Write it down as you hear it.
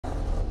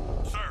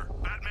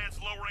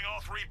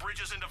all 3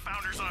 bridges into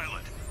Founders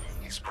Island.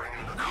 He's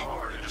bringing the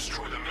car to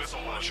destroy the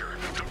missile launcher.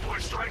 Deploy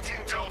Strike Team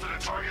Delta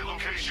to target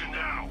location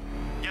now.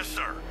 Yes,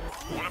 sir.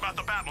 What about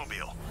the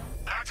Batmobile?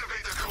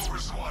 Activate the Cobra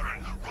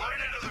Squadron. Right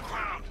into the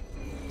ground.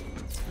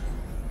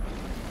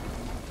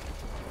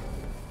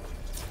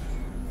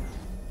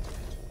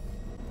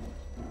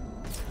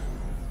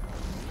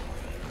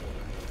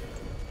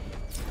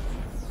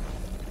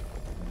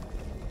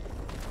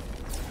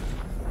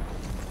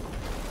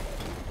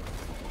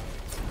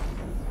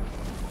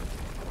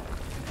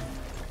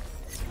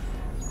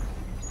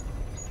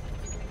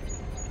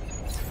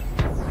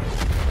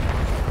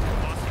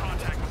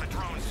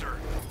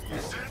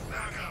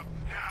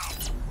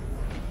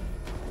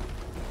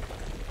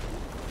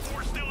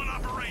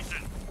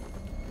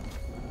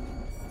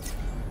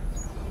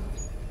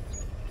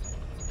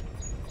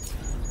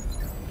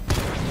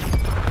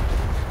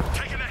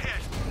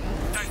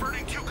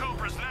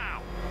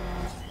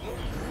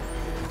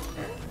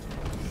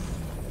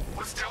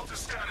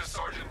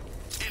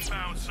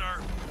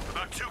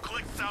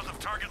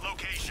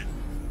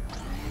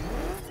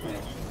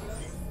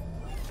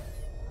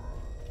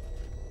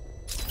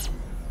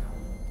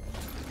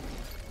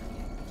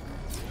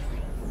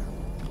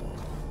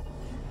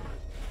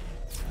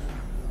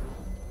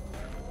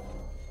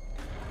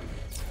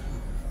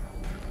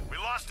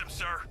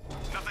 Sir,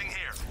 nothing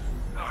here.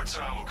 Our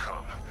time will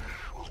come.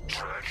 We'll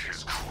drag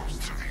his corpse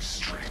through these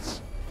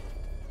streets.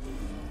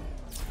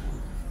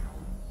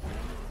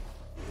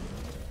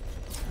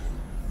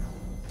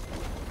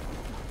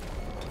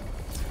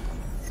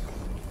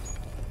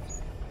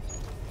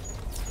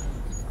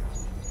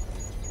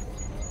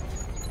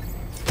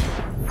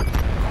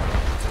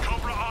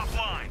 Cobra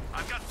offline.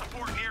 I've got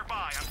support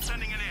nearby. I'm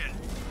sending it in.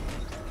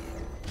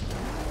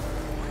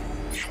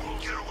 You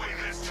won't get away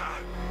this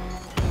time.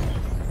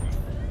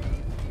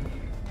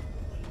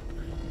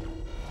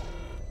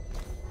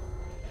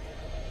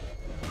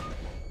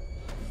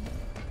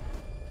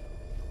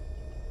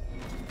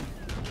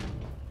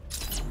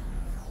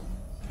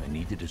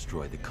 To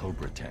destroy the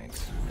Cobra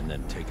tanks, and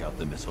then take out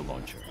the missile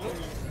launcher.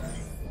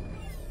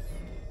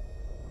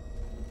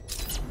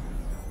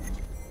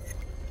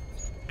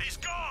 He's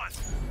gone!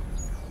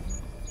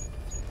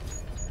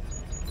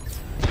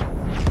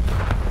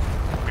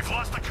 We've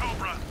lost the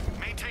Cobra.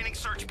 Maintaining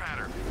search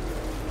pattern.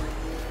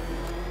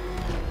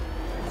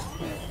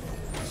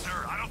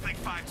 Sir, I don't think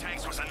 5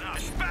 tanks was enough.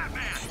 It's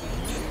Batman!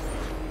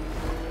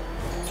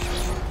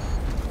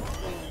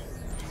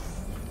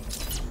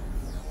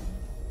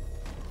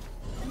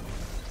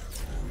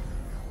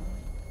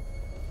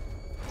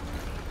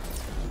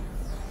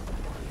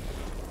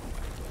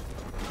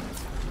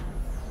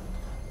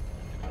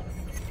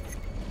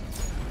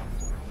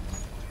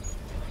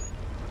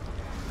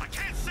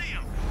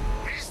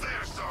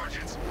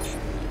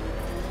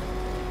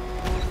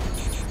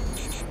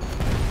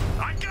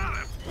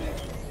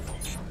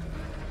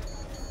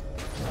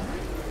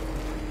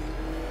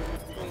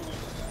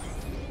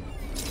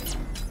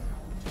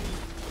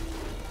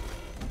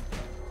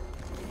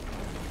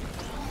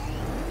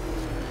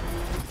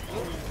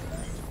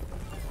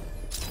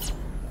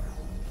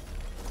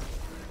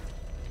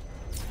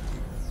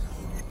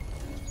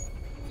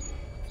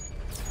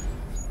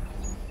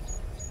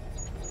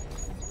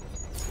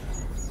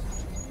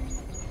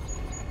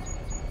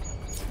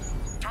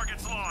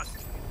 Target's lost.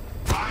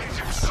 Find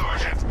him,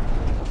 Sergeant!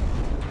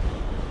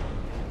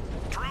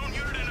 Drone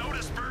unit in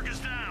Otisburg is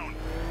down.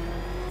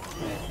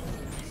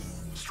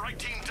 Strike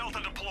Team Delta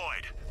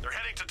deployed. They're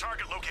heading to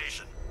target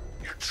location.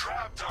 You're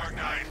trapped, Dark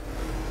Knight.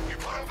 You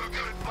put up a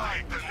good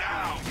fight, but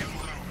now you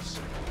lose.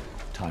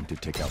 Time to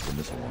take out the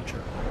missile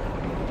launcher.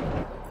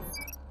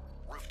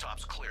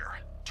 Rooftop's clear.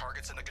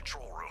 Target's in the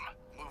control room.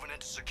 Moving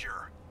into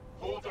secure.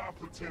 Hold off,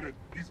 Lieutenant.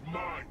 He's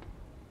mine.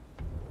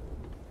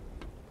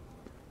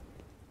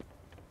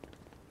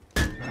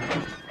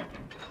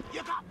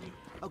 You got me.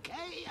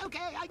 Okay,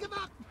 I give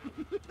up.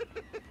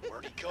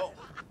 Where'd he go?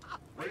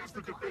 Raise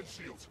the defense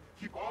shields.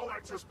 Keep all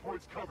access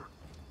points covered.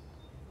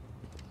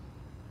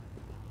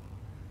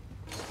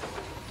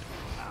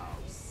 Oh,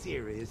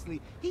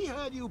 seriously? He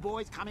heard you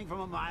boys coming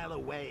from a mile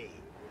away.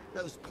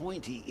 Those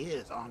pointy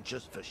ears aren't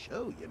just for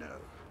show, you know.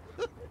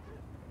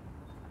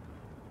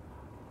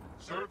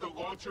 Sir, the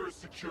launcher is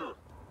secure.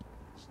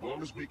 As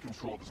long as we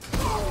control this...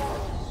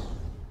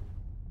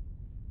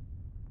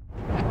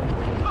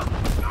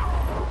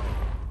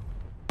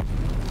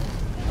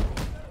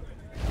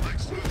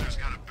 Lex Luthor's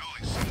got a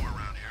building somewhere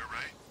around here,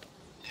 right?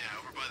 Yeah,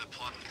 over by the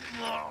plot.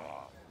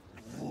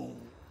 Who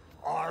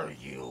are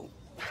you?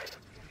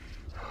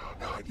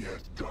 Not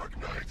yet, Dark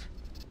Knight.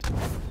 I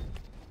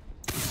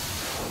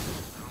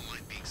don't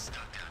like being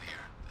stuck down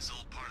here. This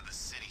old part of the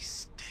city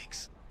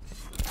stinks.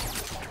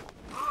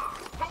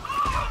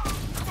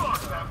 Come on,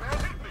 Batman,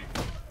 hit me!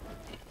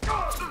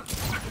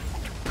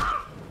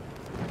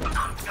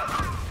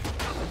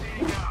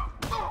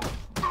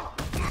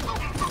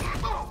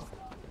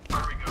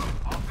 There we go.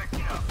 I'll pick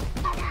you up.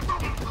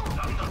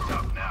 Not so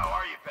tough now,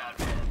 are you,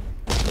 Batman?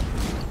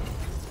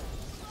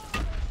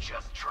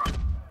 Just try.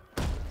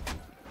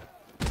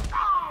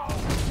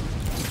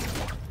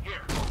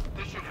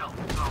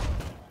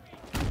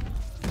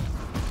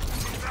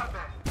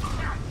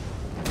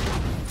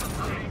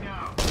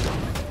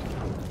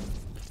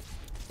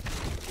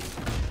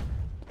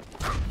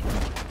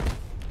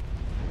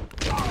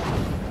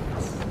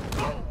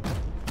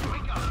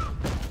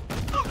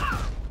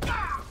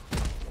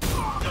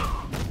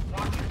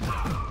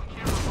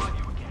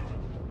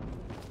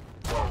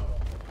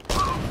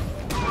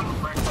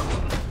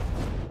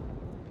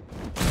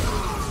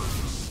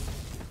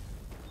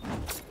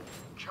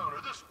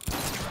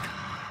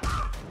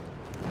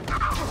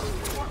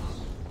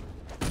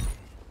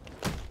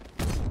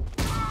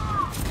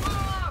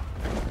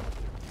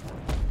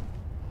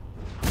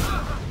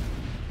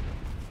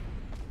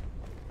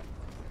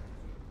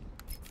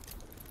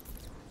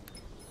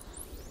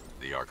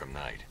 the Arkham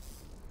Knight.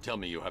 Tell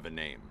me you have a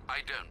name. I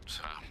don't,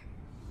 sir.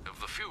 Of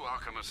the few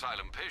Arkham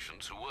Asylum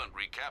patients who weren't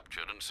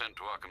recaptured and sent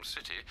to Arkham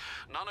City,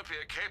 none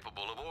appear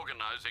capable of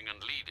organizing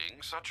and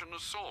leading such an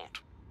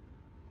assault.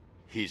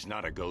 He's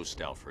not a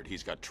ghost, Alfred.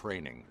 He's got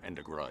training and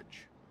a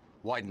grudge.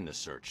 Widen the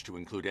search to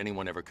include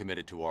anyone ever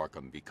committed to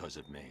Arkham because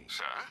of me.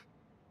 Sir?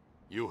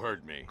 You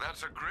heard me.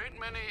 That's a great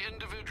many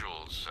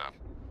individuals, sir.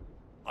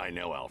 I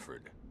know,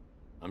 Alfred.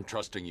 I'm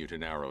trusting you to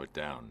narrow it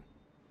down.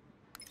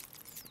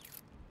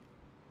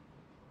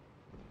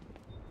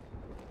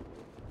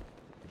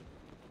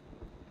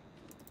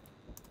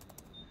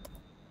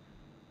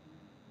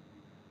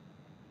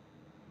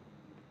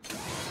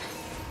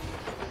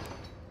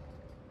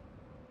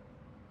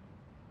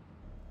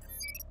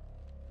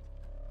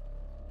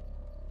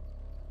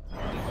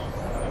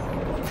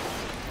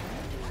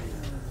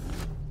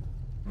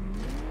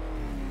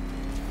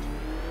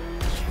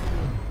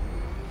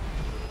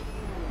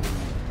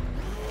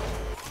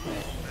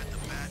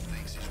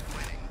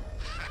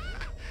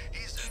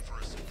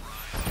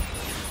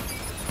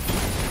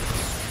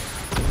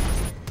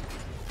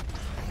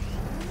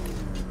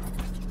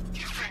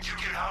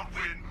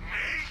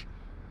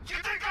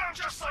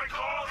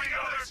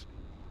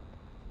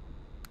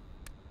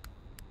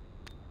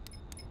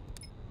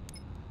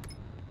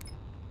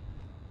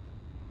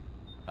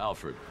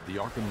 Alfred, the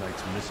Arkham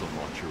Knight's missile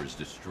launcher is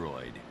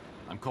destroyed.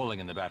 I'm calling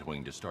in the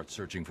Batwing to start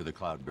searching for the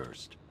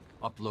cloudburst.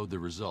 Upload the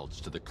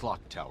results to the clock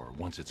tower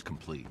once it's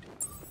complete.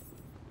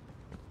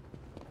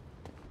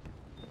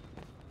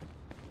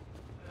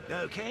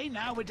 Okay,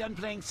 now we're done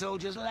playing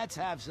soldiers, let's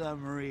have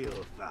some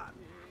real fun.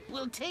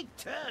 We'll take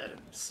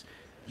turns.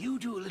 You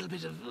do a little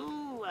bit of,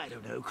 ooh, I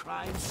don't know,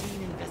 crime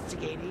scene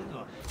investigating,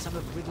 or some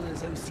of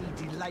Riddler's OC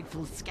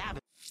delightful scavenger.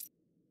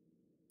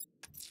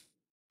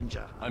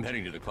 I'm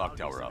heading to the clock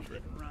tower,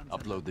 Alfred.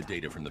 Upload the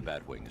data from the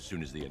Batwing as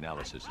soon as the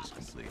analysis is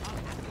complete.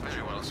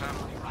 Very well, sir.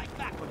 I'll be right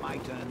back when my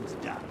turn's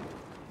done.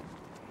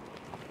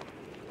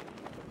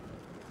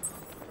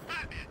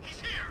 Batman, he's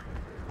here!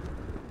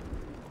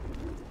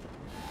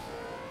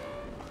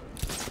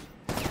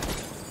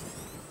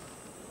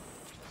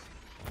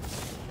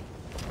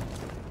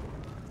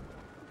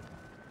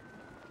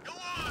 Go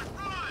on,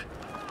 run!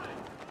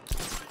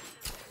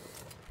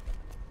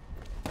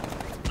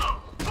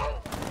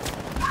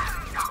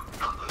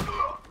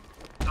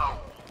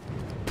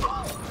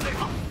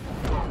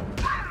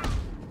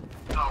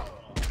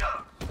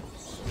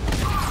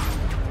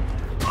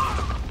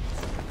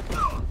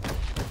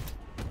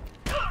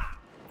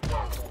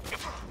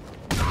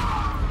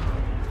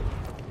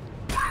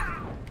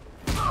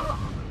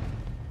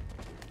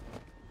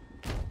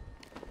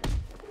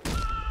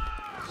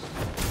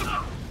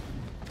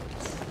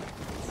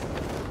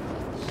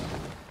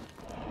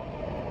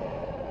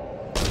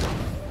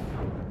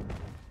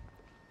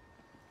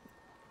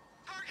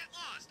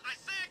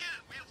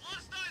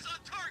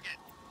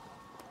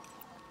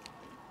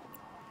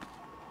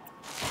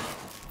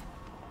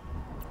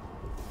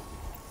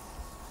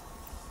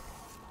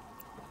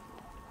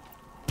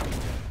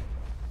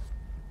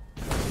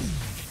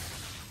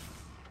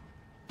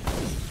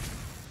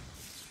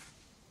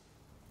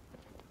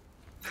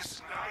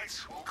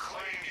 Will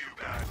claim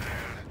you, Batman.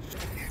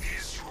 It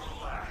is your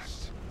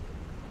last.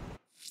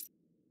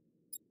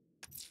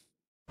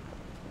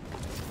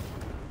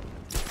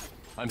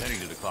 I'm heading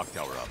to the clock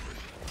tower, Alfred.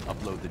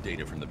 Upload the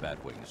data from the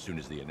Batwing as soon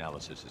as the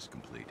analysis is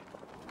complete.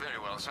 Very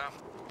well, sir.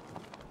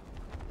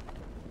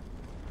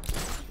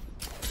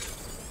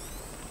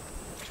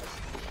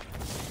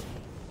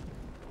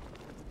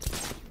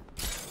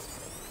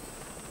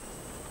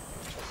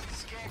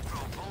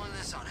 Scarecrow pulling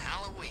this on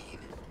Halloween.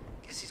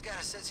 Guess he's got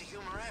a sense of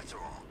humor after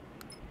all.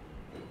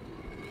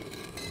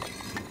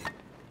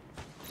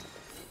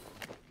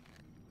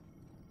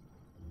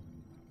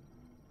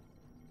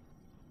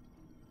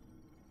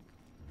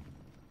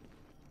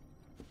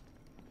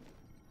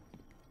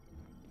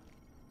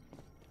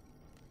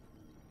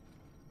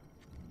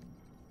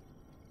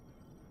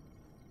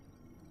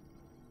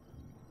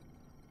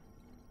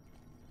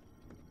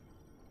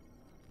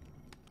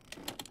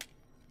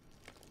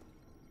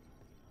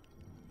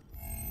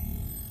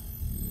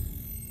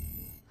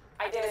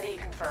 Identity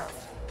confirmed.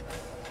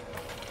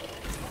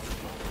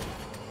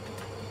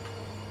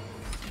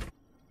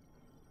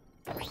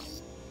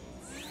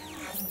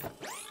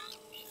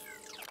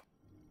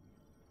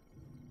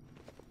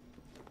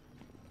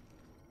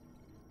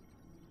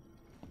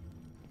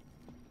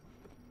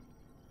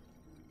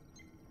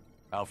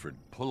 Alfred,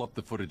 pull up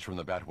the footage from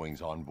the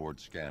Batwing's onboard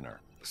scanner.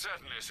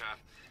 Certainly, sir.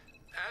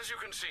 As you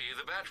can see,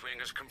 the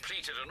Batwing has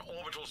completed an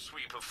orbital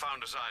sweep of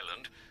Founders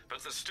Island,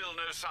 but there's still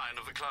no sign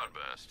of the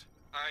cloudburst.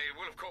 I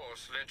will, of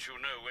course, let you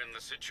know when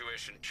the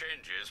situation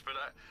changes, but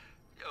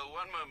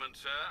one moment,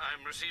 sir.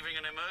 I'm receiving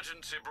an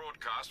emergency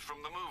broadcast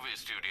from the movie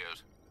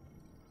studios.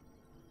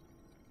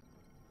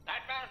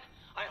 Batman,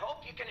 I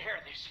hope you can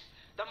hear this.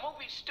 The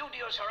movie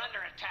studios are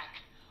under attack.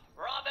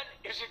 Robin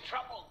is in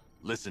trouble.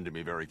 Listen to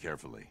me very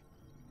carefully.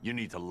 You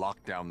need to lock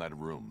down that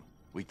room.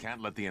 We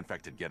can't let the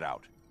infected get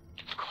out.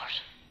 Of course.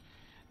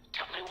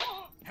 Tell me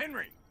what.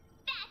 Henry!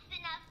 That's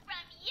enough from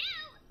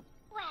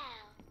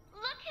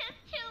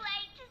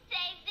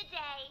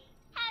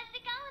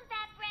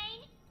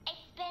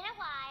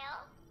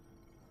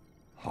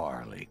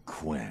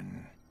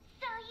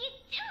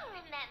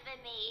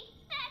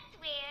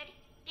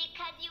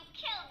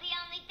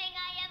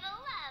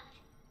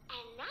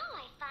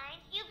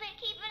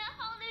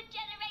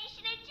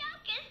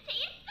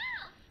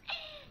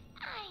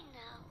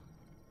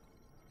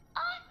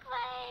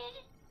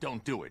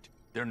don't do it.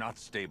 They're not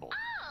stable.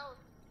 Oh,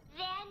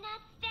 they're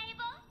not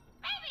stable?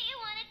 Maybe you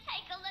want to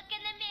take a look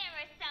in the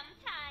mirror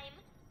sometime.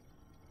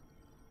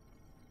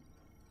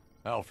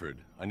 Alfred,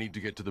 I need to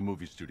get to the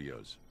movie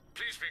studios.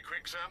 Please be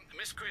quick, sir.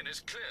 Miss Quinn is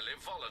clearly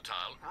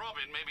volatile.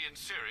 Robin may be in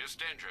serious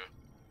danger.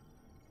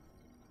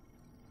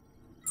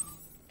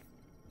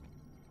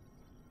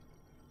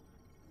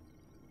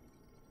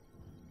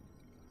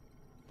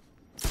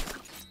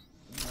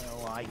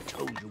 Oh, I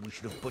told you we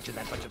should have butchered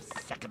that bunch of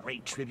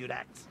second-rate tribute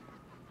acts.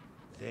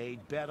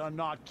 They'd better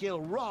not kill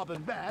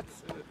Robin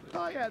Bats.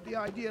 I had the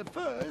idea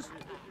first.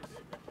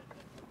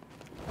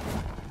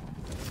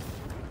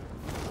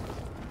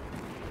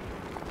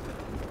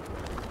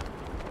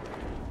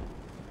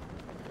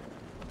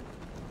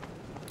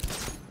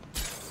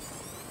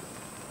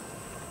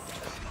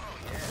 Oh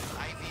yeah,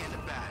 Ivy and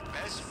the Bat.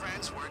 Best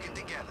friends working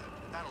together.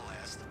 That'll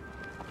last.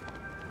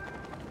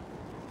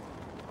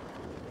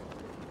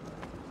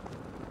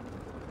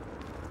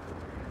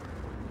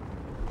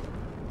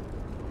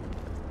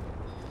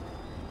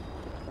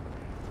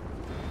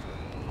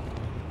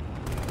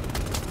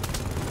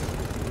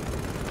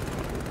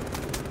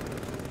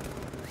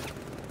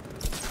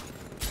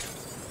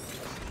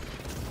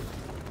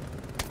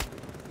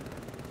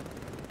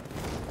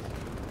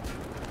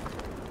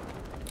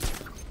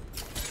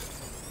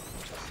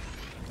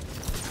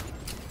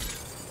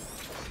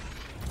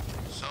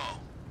 So,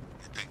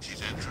 you think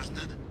she's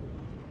interested?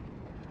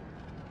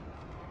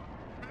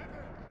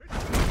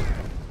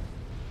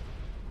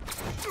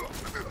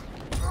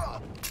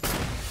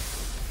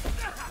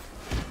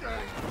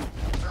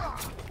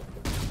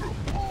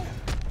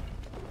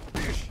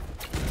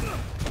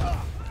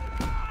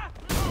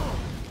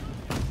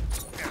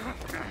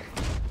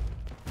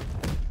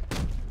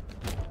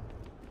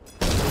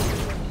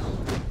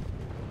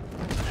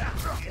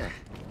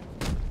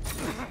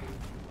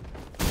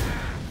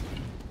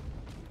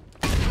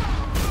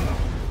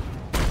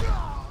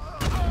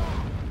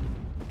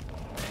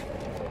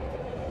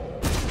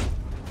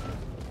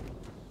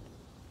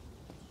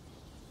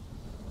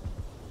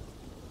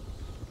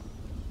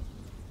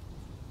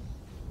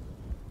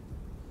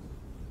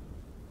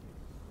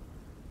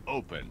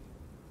 Open.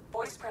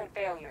 Voice print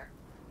failure.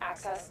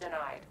 Access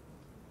denied.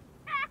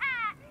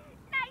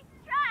 Nice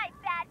try,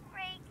 Bat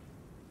Freak.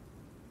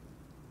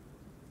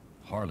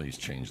 Harley's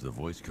changed the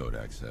voice code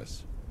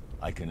access.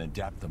 I can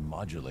adapt the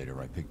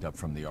modulator I picked up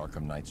from the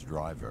Arkham Knight's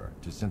driver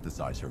to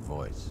synthesize her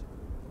voice.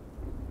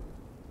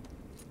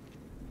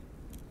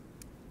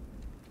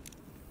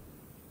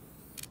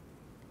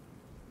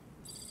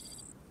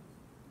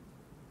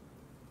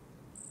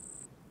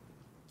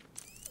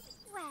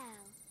 Well,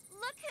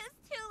 look who's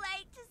too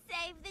late to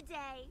save the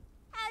day.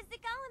 How's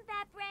it going,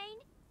 Bat Brain?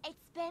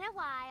 It's been a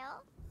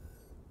while.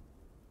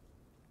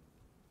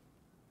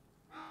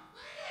 Look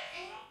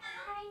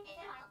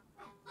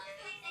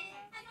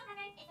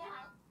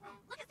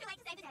who's too late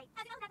to save the day.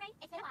 How's it going, Bat Brain?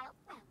 It's been a while.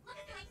 Look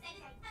who's too late to save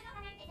the day. How's it going,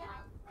 Bat Brain?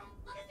 It's been a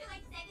while. Look who's too late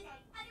to save the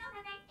day.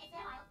 How's it going, Bat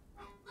Brain?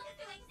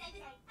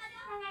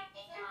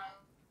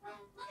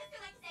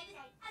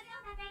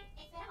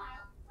 It's been a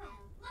while.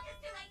 Look who's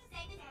too late to save the day. How's it going, Bat Brain? It's been a while. Look who's too late to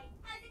save the day.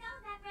 How's it going, Bat Brain? It's been a while. Look who's too late to save the day. How's it going, Bat Brain? It's been a while. Look who's too late to save the day. How's it going, Bat Brain? It's been a while. Look who's too late to save the day. How's it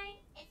going, Bat Brain?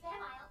 It's been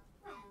a while.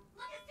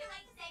 Look who's too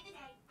late to save the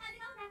day. How's it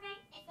going, Bat Brain?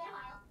 It's been a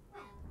while.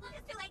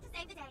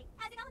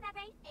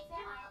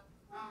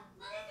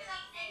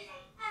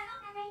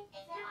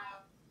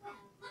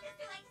 Look who's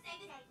too late to save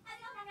the day. How's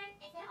it going, Bat Brain?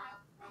 It's been a while.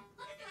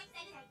 Look who's too late to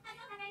save the day. How's it going,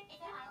 Bat Brain? It's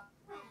been a while.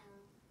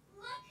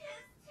 Look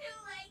who's too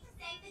late to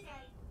save the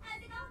day.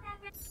 How's it going, Bat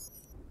Brain?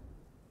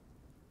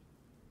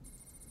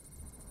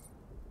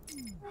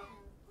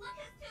 Look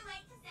who's too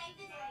late to save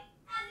the day.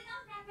 How's it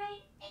going, Bat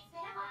Brain? It's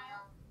been a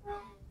while.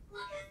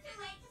 Look who's too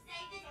late to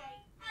save the day.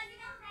 How's it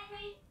going, Bat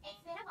Brain?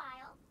 It's been a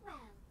while.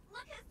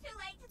 Look who's too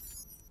late to...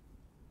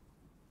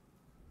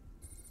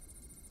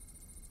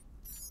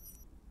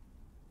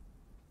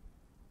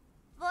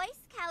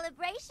 Voice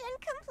calibration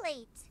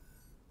complete.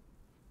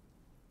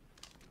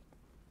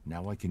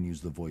 Now I can use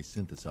the voice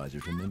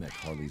synthesizer to mimic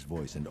Harley's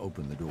voice and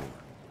open the door.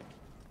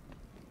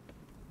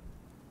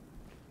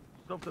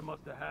 Something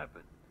must have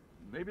happened.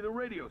 Maybe the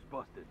radio's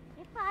busted.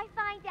 If I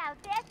find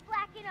out they're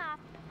slacking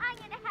off, I'm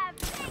gonna have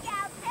Big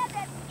Al tear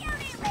their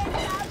beauty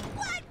lips out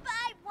one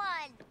by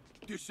one.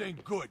 This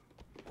ain't good.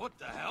 What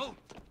the hell?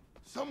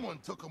 Someone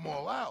took them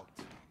all out.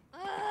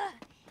 Ugh,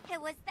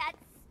 it was that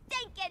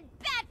stinking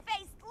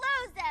bat-faced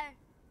loser.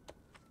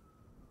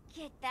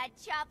 Get that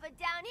chopper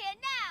down here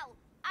now.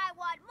 I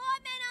want more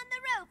men on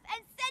the roof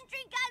and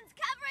sentry guns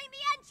covering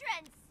the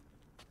entrance.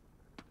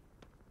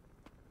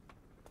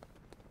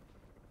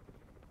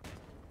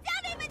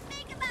 Don't even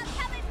think about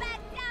coming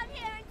back down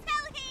here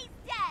until he's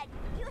dead.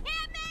 You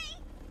hear me?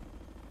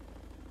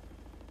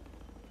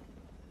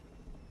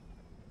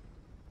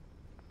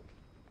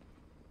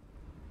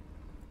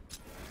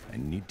 I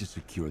need to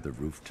secure the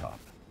rooftop.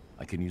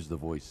 I can use the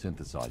voice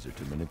synthesizer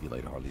to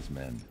manipulate Harley's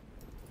men.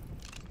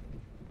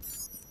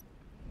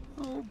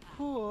 Oh,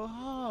 poor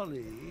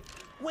Harley.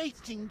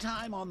 Wasting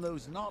time on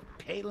those not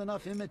pale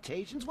enough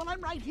imitations when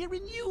I'm right here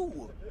in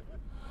you.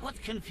 What's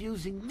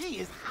confusing me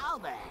is how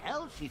the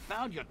hell she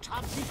found your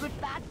top secret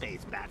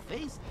Batface.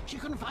 Batface? She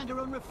couldn't find her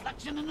own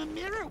reflection in a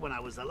mirror when I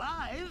was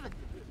alive.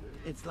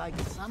 It's like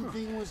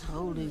something was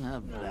holding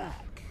her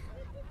back.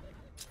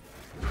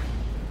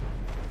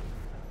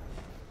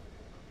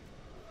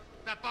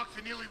 That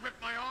boxer nearly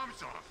ripped my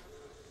arms off.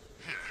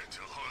 Yeah,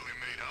 till Harley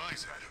made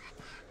eyes at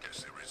him.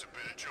 Guess there is a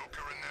bit of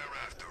Joker in there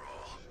after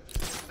all.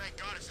 Thank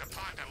God it's the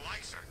part that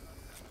likes her.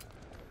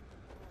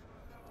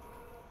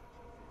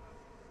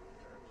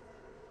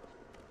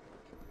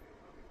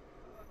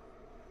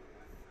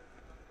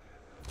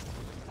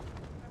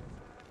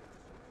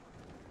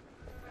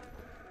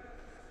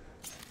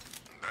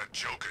 That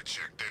Joker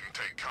chick didn't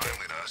take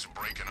kindly to us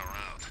breaking her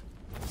out.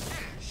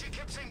 Yeah, she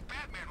kept saying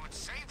Batman would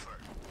save her.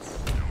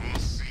 We'll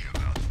see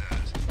about that.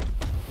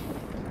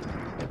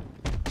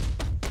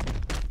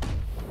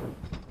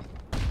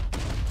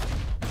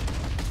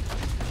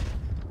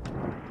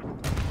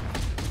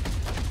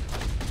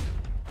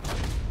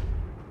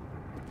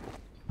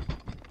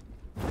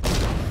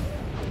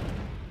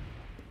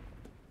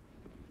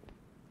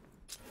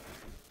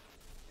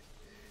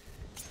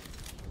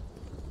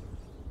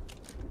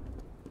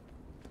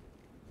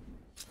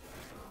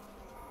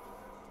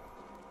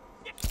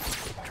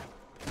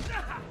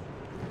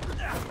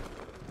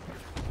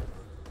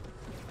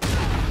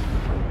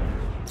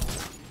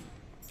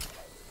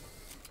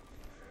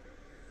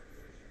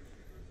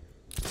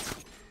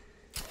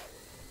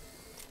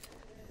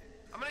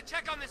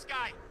 Check on this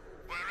guy.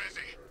 Where is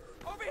he?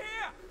 Over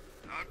here.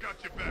 I've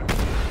got your back.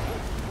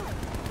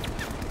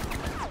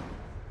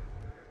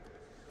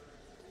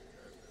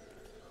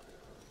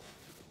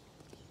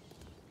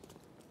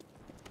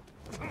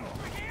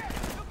 Over here.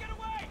 Don't get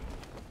away.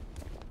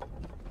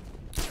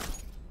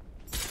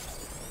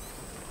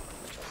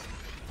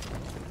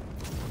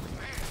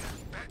 Man,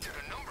 Bat did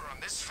a number on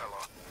this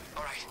fella.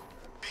 All right,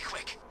 be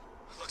quick.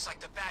 Looks like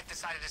the Bat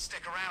decided to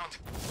stick around.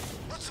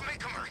 Let's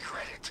make him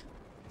regret it.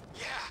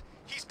 Yeah,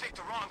 he's picked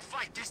the wrong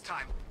fight this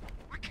time.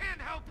 We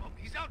can't help him.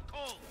 He's out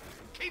cold.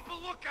 Keep a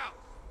lookout.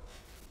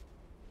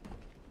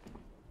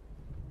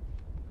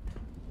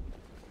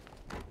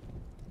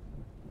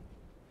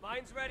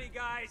 Mine's ready,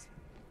 guys.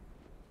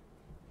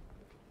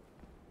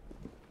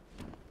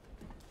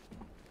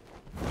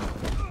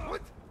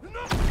 What?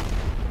 No!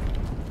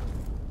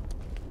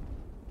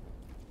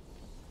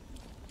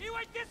 He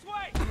went this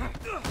way.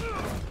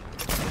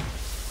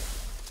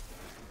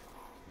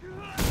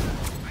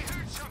 I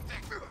heard something.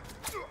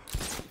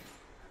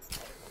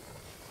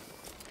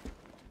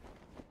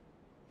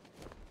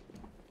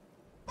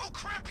 Oh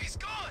crap, he's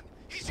gone!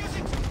 He's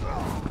using...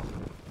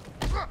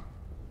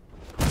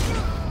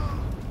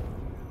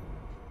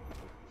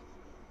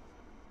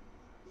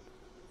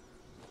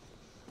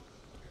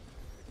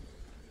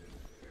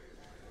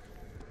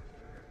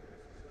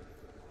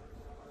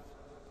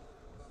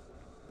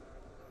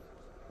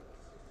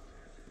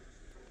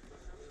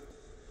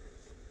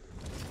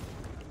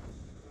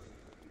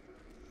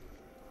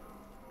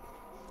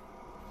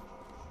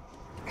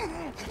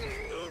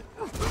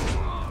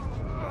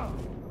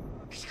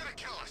 He's gonna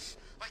kill us,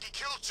 like he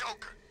killed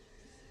Joker.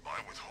 By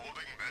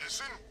withholding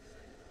medicine?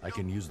 I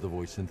can use the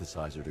voice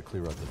synthesizer to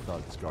clear out the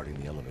thugs guarding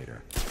the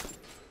elevator.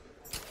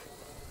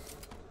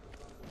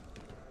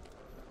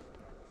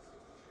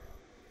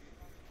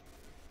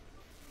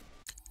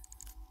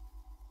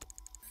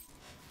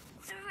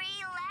 3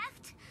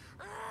 left?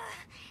 Ugh,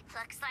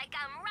 looks like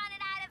I'm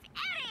running out of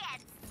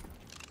idiots!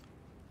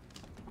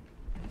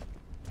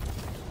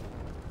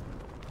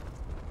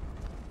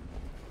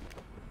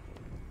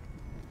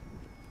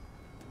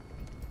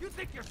 You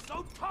think you're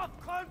so tough,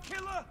 clown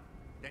killer?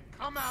 Then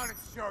come out and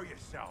show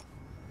yourself.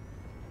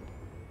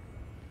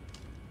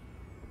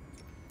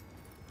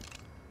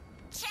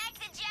 Check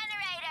the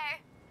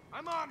generator!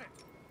 I'm on it.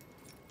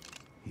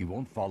 He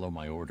won't follow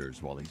my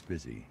orders while he's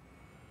busy.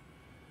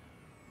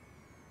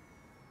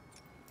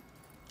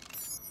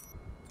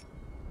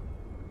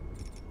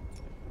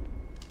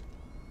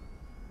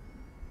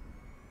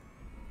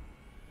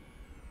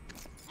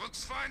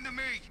 Looks fine to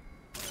me.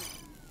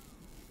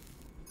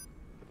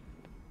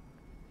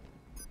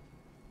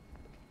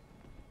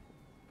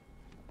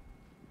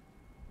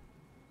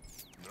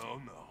 No.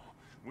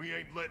 We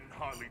ain't letting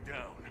Harley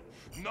down.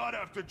 Not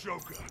after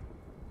Joker.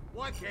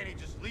 Why can't he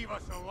just leave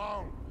us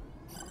alone?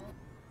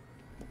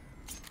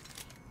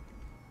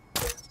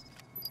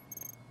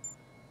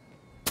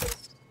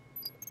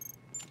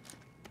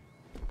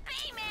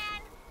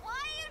 B-Man, why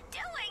are you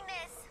doing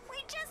this? We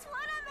just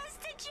want our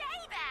Mr. J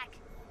back.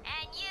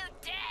 And you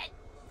did.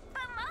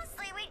 But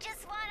mostly we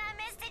just want our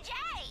Mr. J.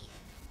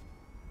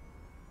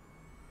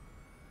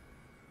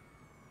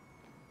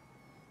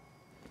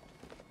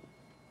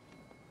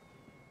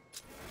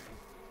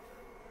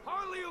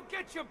 Harley will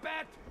get you,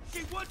 Bat.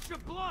 She wants your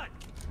blood.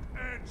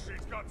 And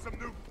she's got some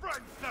new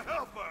friends to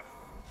help her.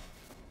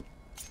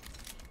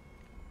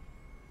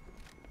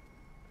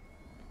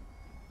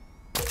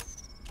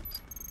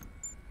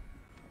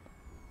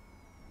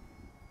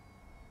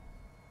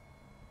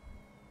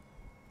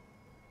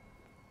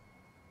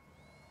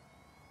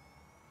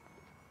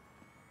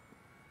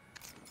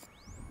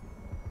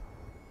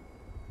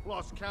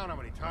 Lost count how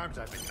many times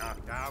I've been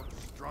knocked out,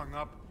 strung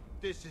up.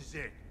 This is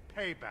it.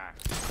 Payback.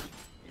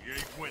 You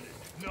ain't winning.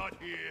 Not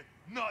here,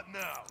 not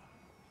now.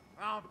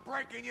 I'm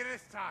breaking you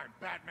this time,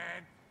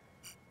 Batman.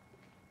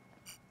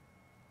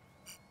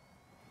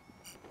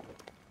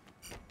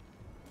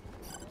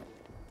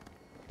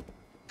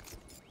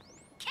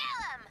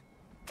 Kill him!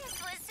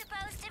 This was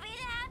supposed to be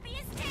the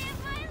happiest day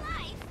of my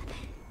life.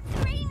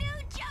 3 new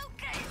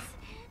Jokers,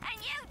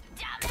 and you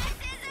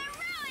dumbasses are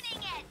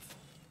ruining it!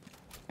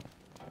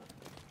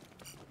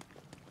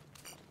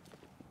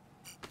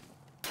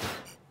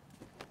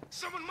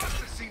 Someone must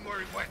have seen where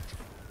he went.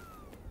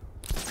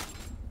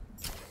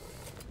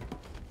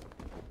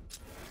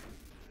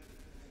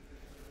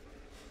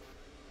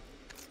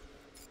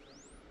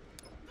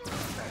 What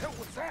the hell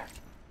was that?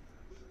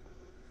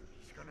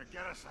 He's gonna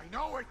get us, I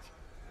know it.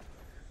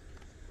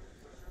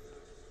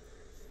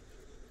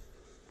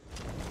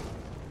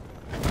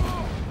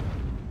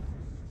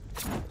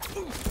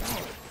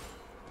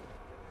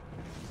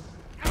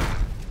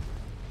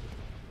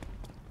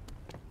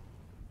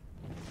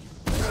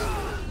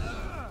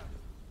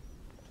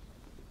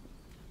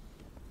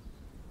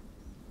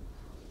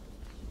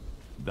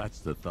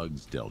 That's the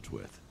thugs dealt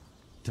with.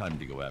 Time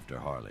to go after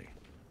Harley.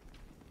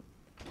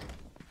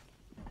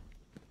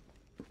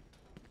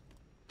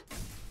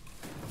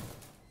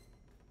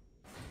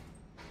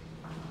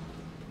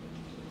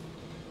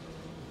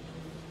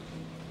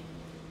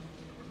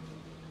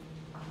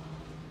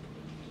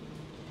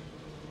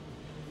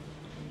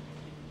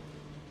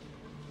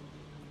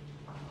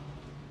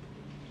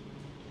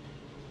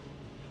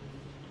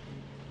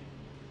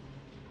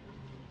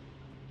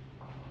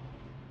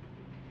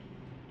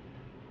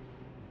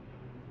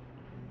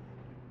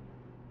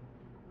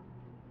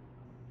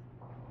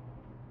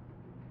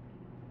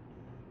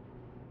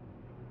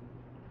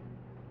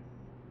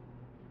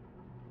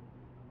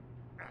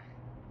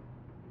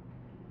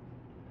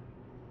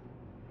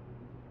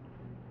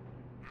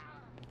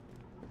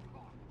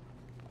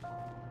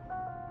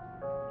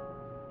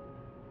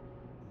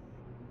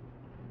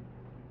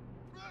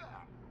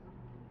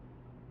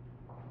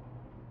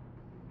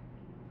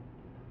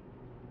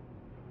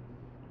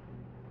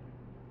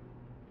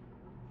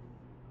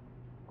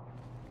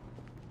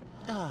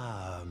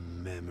 Ah,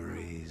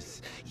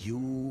 memories. You,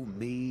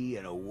 me,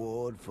 and a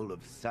ward full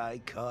of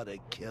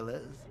psychotic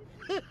killers.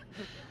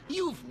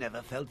 You've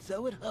never felt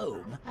so at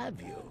home, have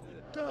you?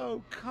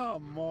 Oh,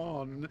 come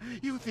on.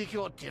 You think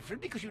you're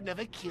different because you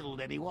never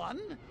killed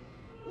anyone?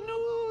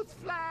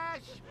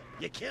 Newsflash!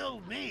 You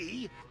killed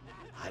me.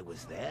 I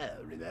was there,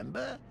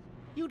 remember?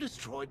 You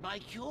destroyed my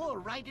cure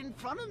right in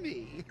front of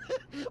me.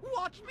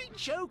 Watch me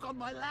choke on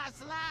my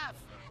last laugh.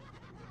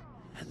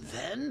 And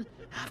then,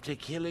 after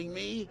killing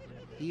me,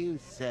 you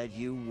said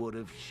you would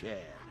have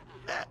shared.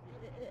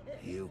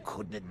 You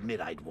couldn't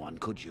admit I'd won,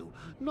 could you?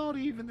 Not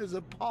even as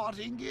a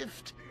parting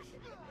gift.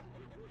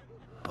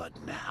 But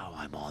now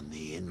I'm on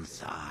the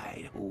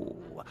inside.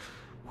 Ooh,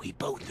 we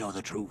both know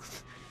the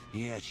truth.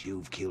 Yes,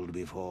 you've killed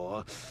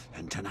before,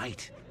 and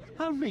tonight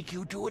I'll make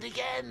you do it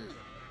again.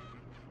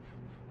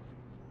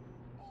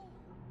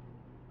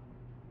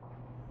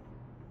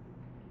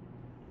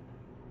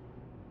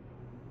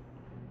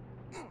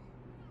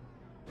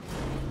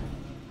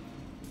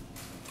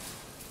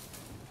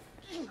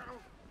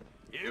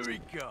 Here he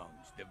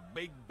comes, the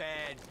big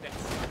bad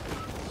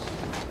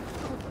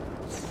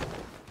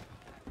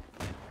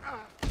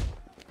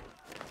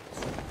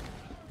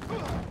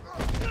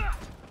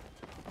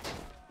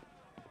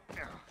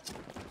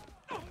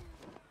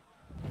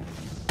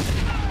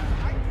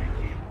I think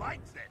he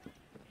likes it.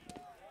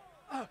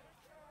 I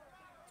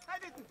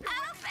didn't do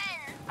Open!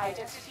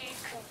 Identity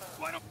confirmed.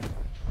 Why don't...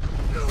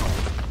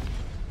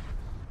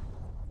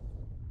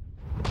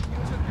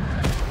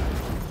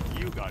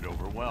 You got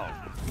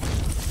overwhelmed.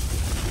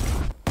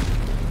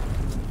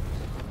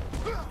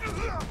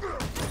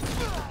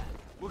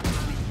 We're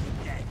gonna be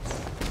dead.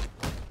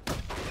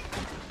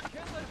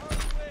 Can't let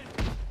Harley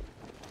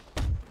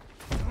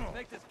win.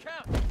 Make this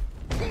count.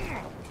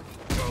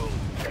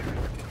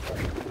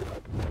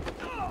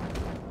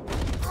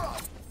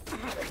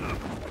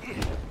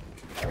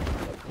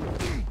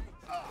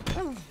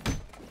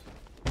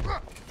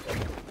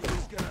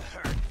 It's gonna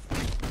hurt.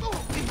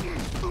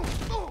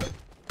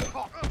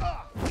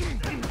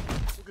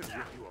 We're gonna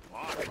rip you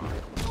apart.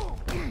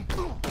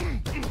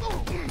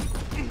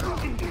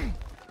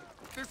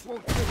 This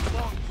won't take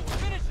long for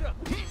Finish him!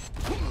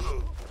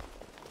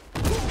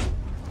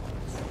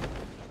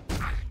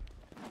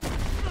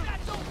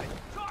 That's open!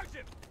 Charge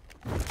him!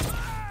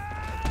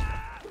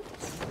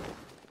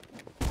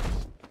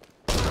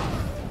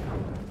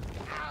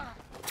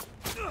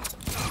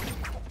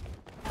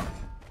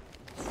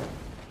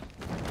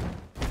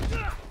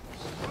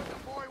 Put the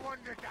boy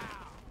wonder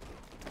down.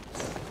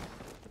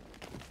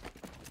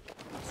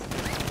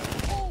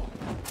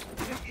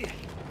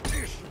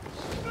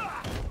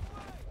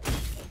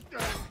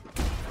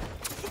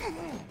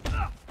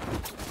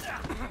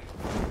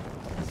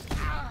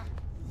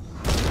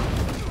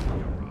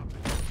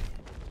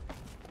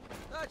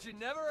 Thought you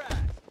never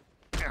asked.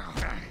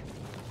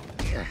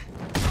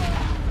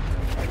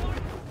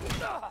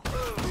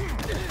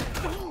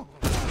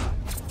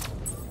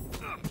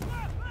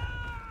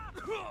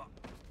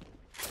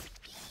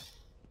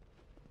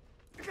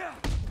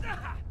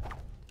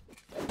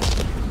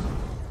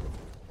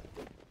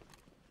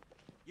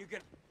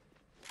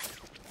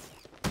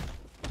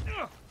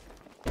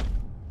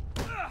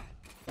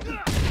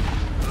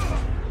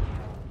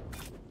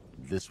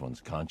 this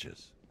one's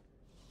conscious.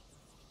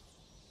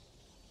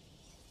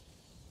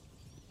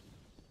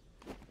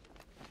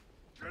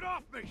 Get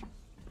off me!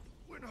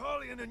 When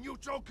Harley and the new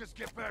Jokers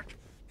get back,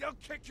 they'll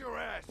kick your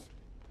ass!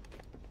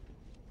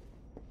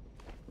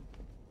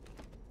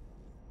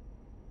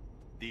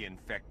 The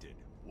infected.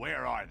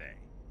 Where are they?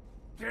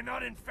 They're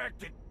not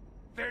infected.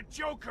 They're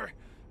Joker.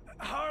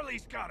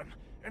 Harley's got them,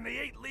 and they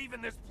ain't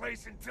leaving this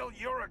place until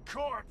you're a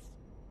corpse.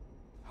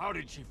 How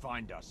did she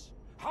find us?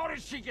 How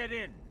did she get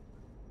in?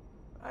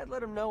 I'd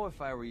let him know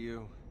if I were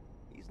you.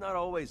 He's not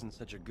always in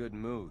such a good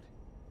mood.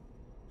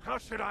 How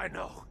should I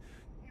know?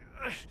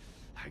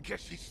 I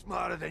guess she's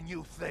smarter than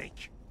you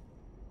think.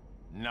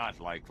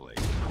 Not likely.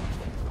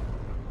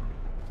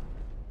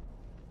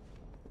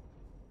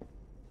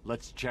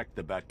 Let's check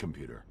the Bat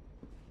computer.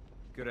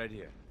 Good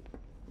idea.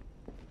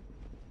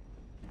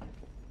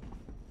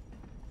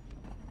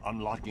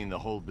 I'm locking the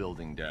whole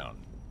building down.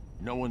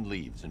 No one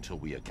leaves until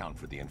we account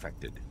for the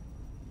infected.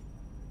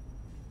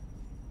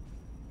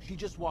 She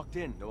just walked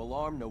in. No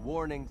alarm, no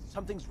warning.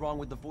 Something's wrong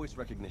with the voice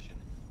recognition.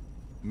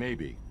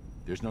 Maybe.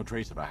 There's no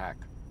trace of a hack.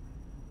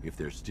 If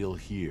they're still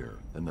here,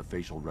 then the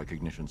facial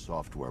recognition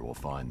software will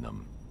find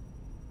them.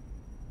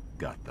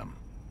 Got them.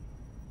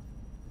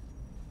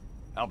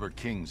 Albert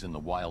King's in the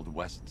Wild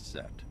West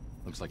set.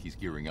 Looks like he's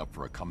gearing up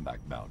for a comeback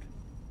bout.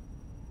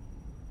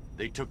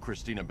 They took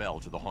Christina Bell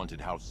to the haunted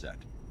house set.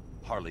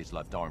 Harley's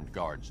left armed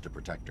guards to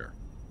protect her.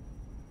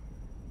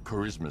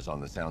 Charisma's on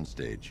the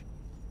soundstage.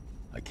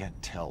 I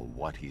can't tell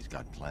what he's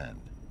got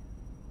planned.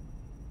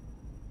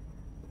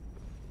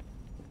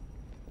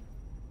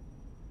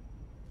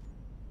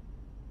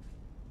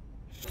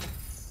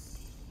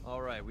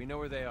 All right, we know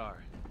where they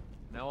are.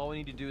 Now all we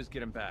need to do is get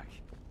them back.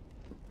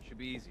 Should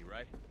be easy,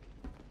 right?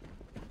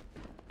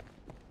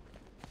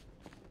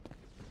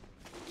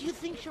 Do you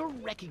think she'll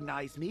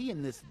recognize me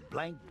in this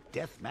blank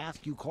death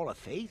mask you call a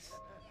face?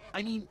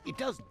 I mean, it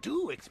does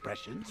do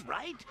expressions,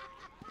 right?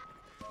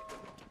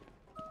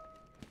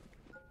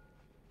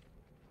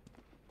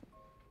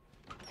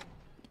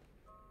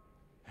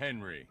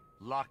 Henry,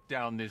 lock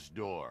down this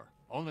door.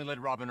 Only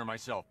let Robin or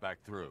myself back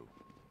through.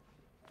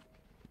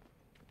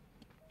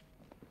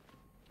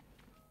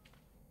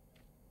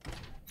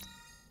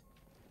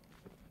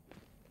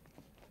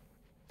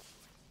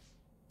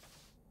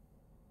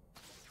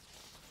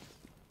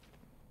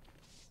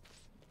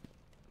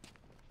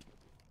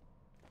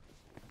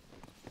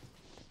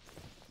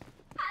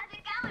 How's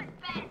it going,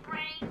 Bad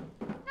Brain?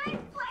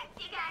 Nice place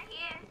you got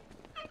here.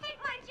 I think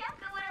my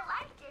Joker would have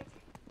liked it.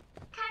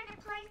 Kind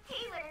of place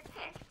he would have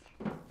picked.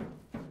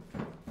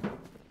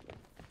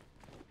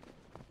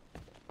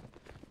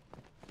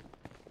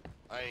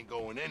 I ain't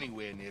going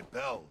anywhere near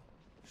Belle.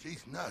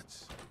 She's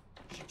nuts.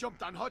 She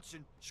jumped on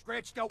Hudson,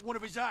 scratched out one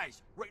of his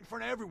eyes, right in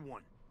front of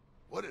everyone.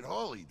 What did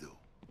Harley do?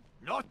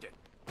 Nothing.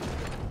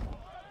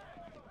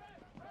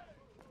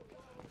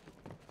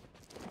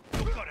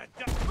 You're gonna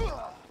die.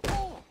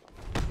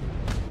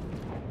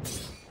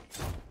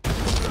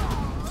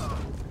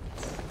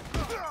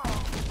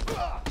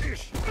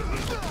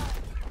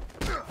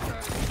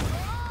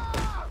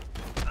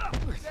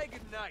 Say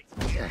goodnight.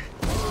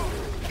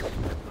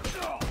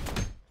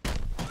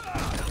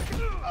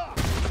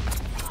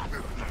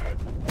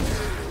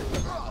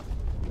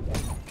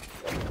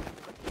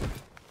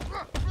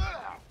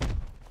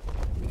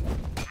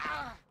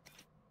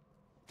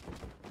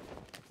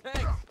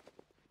 Thanks.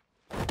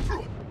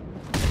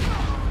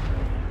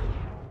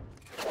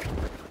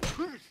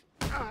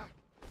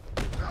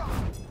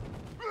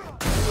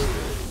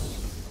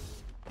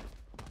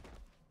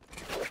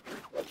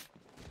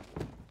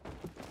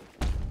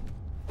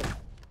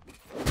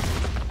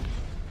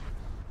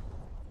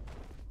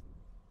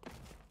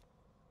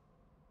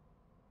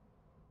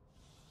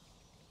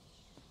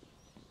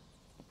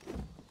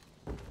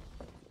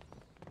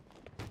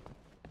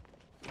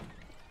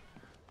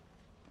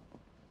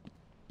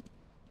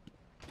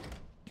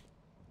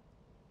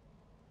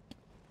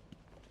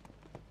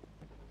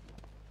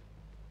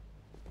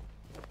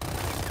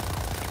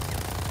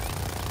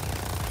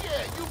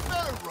 Yeah, you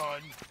better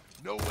run.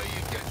 No way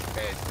you get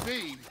past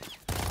me.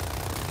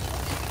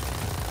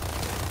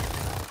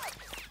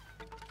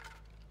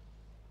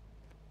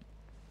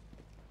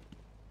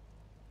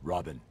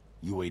 Robin,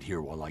 you wait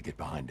here while I get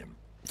behind him.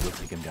 We'll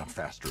take him down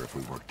faster if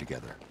we work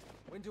together.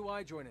 When do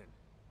I join in?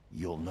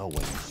 You'll know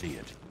when you see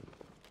it.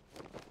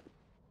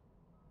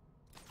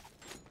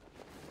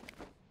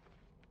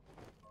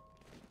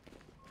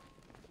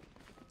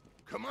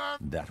 Come on.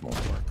 That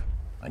won't work.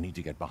 I need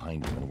to get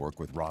behind him and work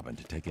with Robin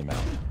to take him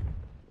out.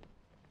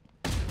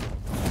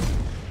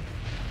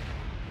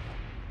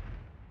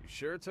 You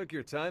sure took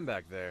your time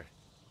back there.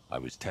 I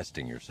was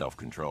testing your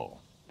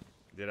self-control.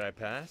 Did I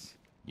pass?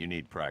 You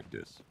need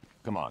practice.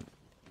 Come on.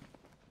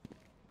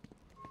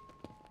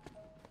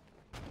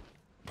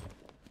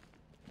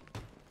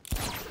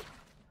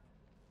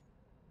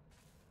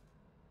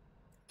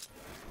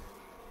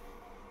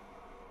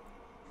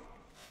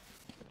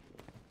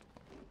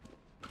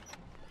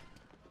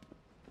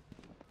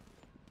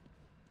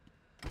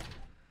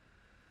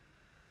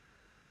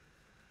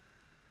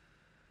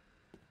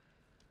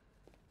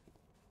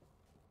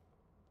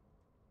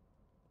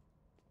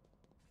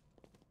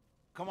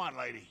 Come on,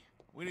 lady.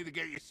 We need to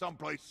get you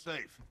someplace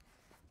safe.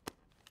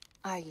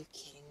 Are you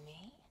kidding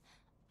me?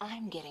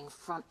 I'm getting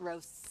front row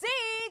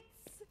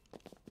seats!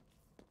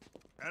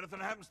 Anything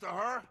happens to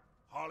her,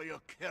 Harley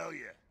will kill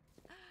you.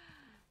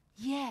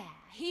 Yeah,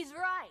 he's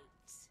right.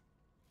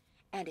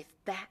 And if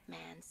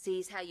Batman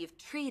sees how you've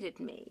treated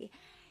me,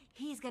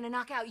 he's gonna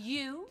knock out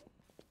you,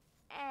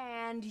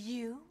 and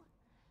you.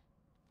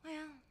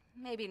 Well,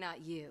 maybe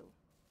not you.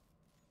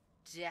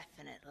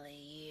 Definitely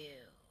you.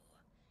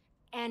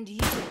 And you.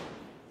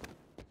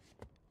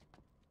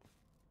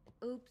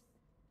 Oops.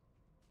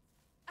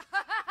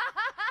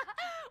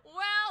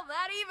 Well,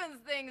 that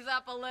evens things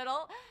up a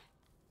little.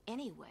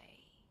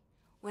 Anyway,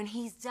 when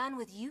he's done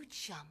with you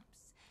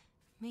chumps,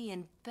 me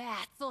and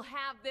Bats will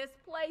have this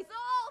place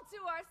all to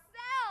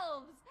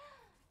ourselves.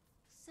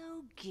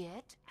 So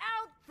get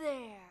out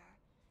there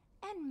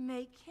and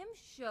make him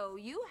show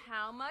you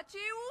how much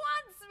he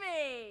wants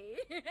me.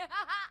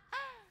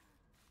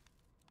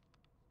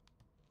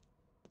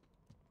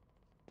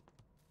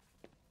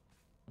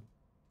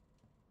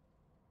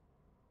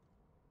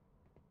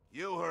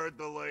 You heard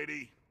the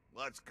lady.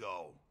 Let's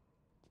go.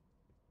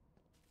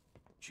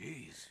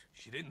 Jeez,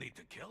 she didn't need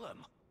to kill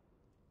him.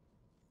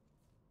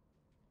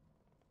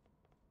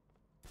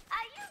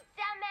 Are you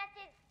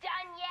dumbasses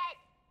done yet?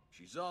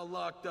 She's all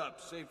locked up,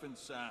 safe and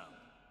sound.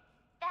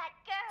 That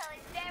girl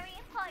is very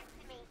important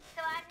to me,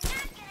 so I'm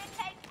not gonna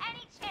take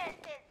any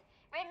chances.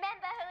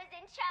 Remember who's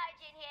in charge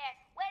in here.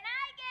 When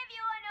I give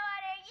you an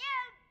order, you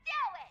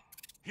do it!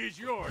 He's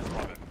yours,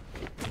 Robin.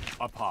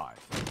 Up high.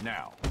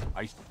 Now.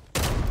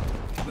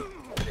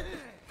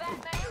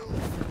 Batman?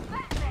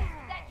 Batman,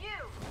 is that you?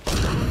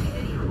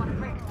 You idiots want to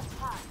break us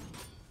apart.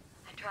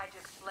 I tried to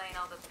explain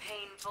all the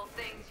painful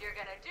things you're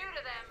gonna do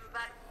to them,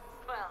 but,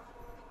 well,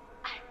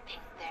 I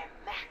think they're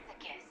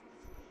masochists.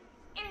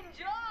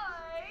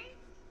 Enjoy!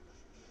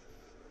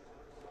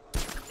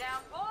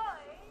 Now,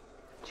 boys,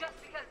 just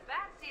because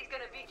Batsy's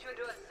gonna beat you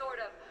into a sort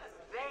of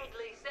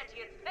vaguely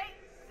sentient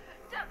pace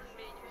doesn't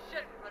mean you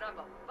shouldn't put up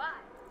a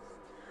fight.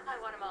 I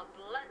want him all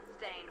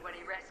blood-stained when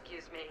he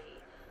rescues me.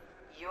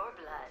 Your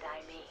blood,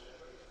 I mean.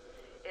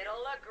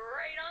 It'll look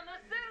great on the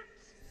suit!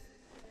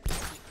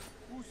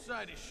 Whose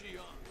side is she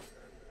on?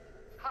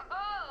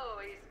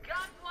 Ho-ho! He's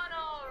got one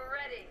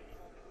already!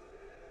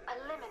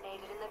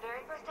 Eliminated in the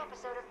very first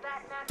episode of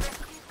Batman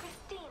Rescues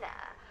Christina.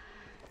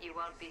 You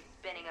won't be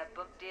spinning a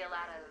book deal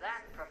out of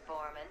that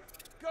performance.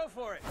 Go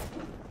for it!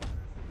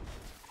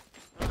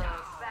 Look,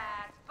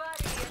 Bats,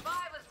 buddy, if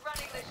I was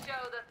running the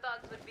show, the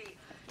thugs would be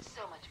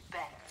so much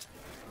better.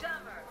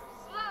 Dumber,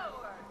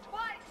 slower,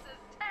 twice as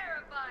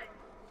terrified,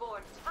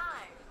 4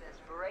 times as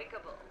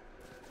breakable.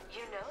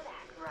 You know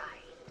that,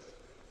 right?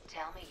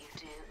 Tell me you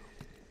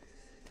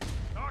do.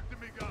 Talk to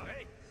me, guy.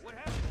 Hey, what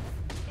happened?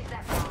 Is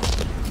that wrong?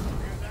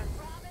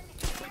 Robin,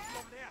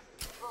 here?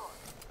 Lord,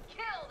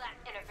 kill that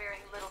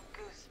interfering little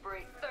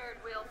gooseberry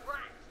third-wheel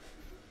brat.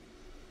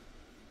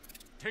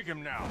 Take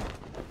him now.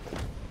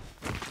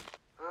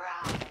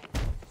 Robin.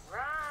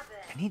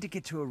 Robin. I need to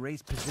get to a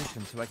raised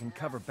position so I can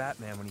cover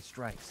Batman when he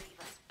strikes. Leave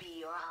us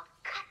be or I'll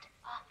cut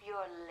off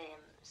your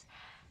limbs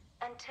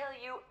until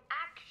you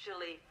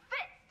actually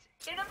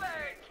fit in a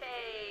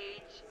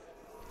birdcage.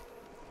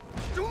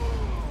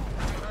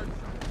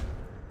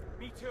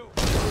 Me too.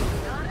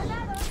 Not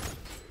another.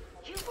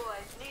 You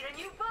boys need a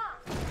new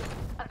boss.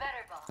 A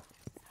better boss.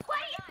 What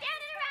are you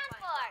standing around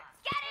for?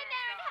 Get in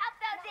there and help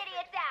those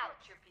idiots out!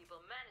 Your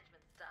people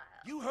management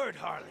style. You heard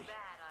Harley.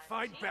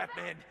 Find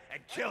Batman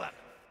and kill him.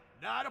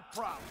 Not a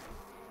problem.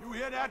 You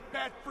hear that,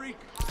 Bat Freak?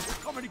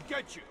 We're coming to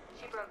get you.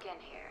 She broke in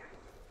here.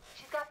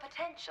 She's got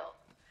potential,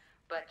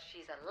 but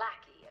she's a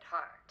lackey at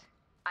heart.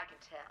 I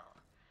can tell.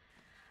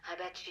 I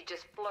bet she'd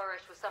just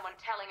flourish with someone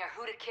telling her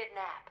who to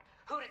kidnap,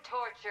 who to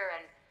torture,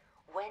 and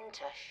when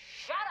to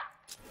shut up.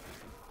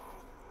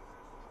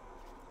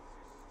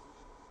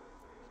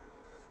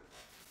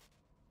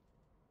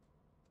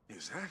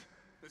 Is that?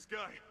 This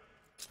guy.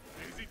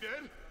 Is he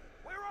dead?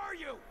 Where are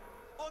you?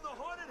 On the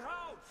haunted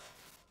house!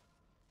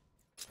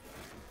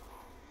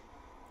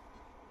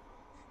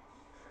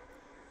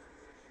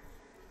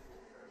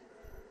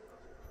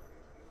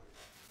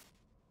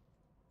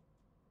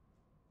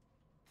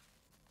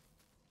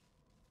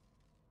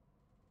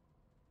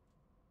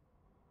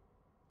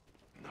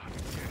 Not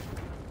again.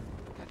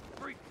 That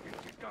freak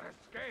thinks he's got us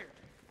scared.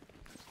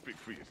 Speak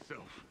for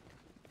yourself.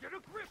 Get a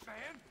grip,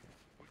 man!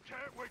 We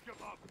can't wake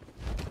him up,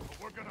 but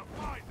we're gonna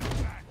find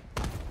the bat.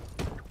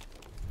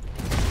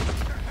 What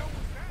the hell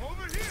was that?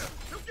 Over here!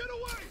 He'll get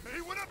away!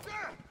 He went up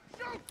there!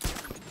 Shoot!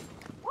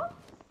 Whoop!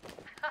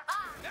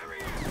 There he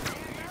is!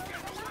 He's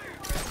getting away!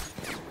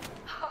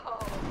 Oh,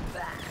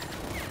 bad.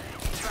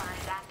 You try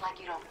and act like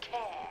you don't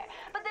care,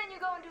 but then you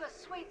go and do a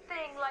sweet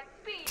thing like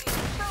beating,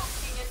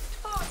 choking, and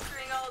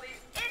torturing all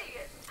these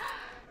idiots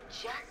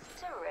just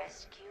to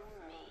rescue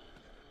me.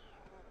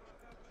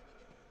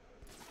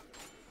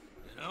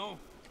 You know,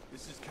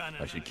 this is kind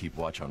of I should keep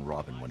watch on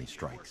Robin when he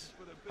strikes.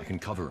 I can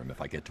cover him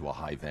if I get to a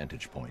high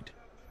vantage point.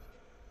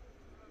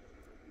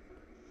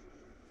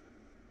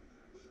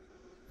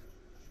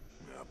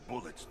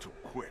 bullets too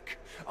quick.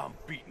 I'm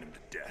beating him to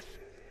death.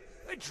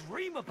 I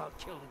dream about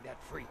killing that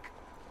freak.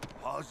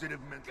 Positive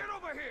mental... Get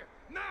over here!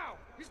 Now!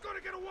 He's gonna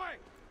get away!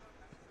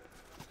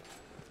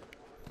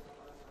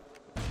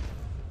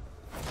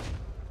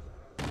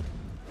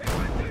 He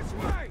went this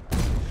way!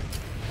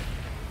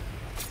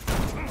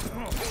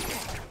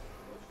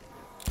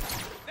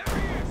 There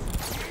he is!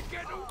 He ain't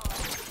getting away!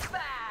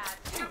 Bad!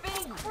 You're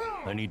being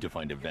cruel! I need to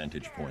find a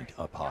vantage point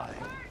up high.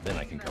 Then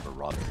I can cover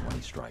Robin when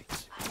he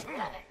strikes.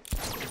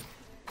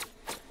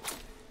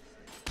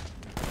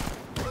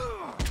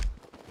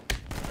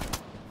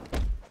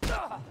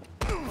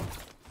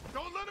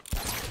 Don't let him...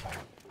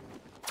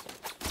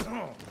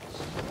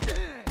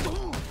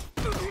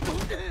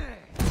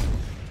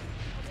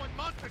 1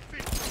 month to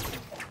see.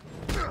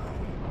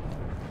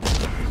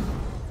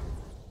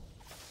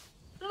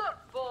 Look,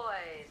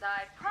 boys,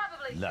 I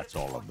probably That's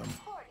all of them.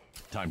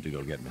 Time to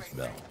go get Miss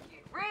Bell.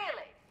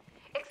 Really?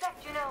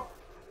 Except, you know,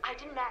 I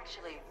didn't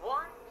actually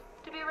want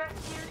to be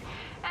rescued,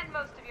 and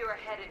most of you are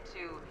headed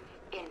to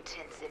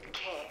intensive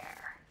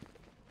care.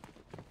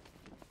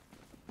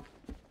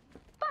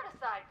 But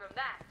aside from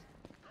that,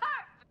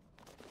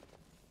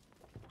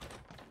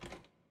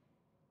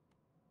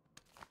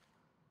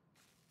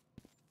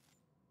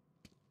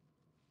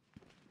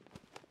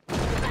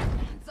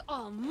 Batman's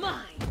all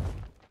mine!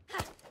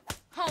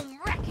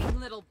 Home-wrecking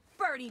little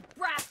birdie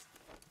brat!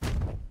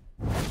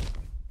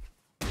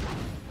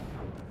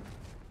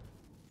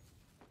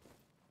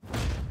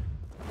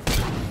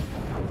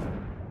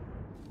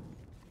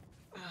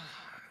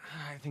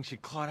 I think she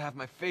clawed half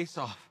my face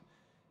off.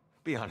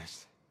 Be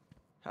honest.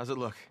 How's it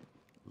look?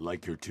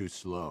 Like you're too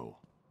slow.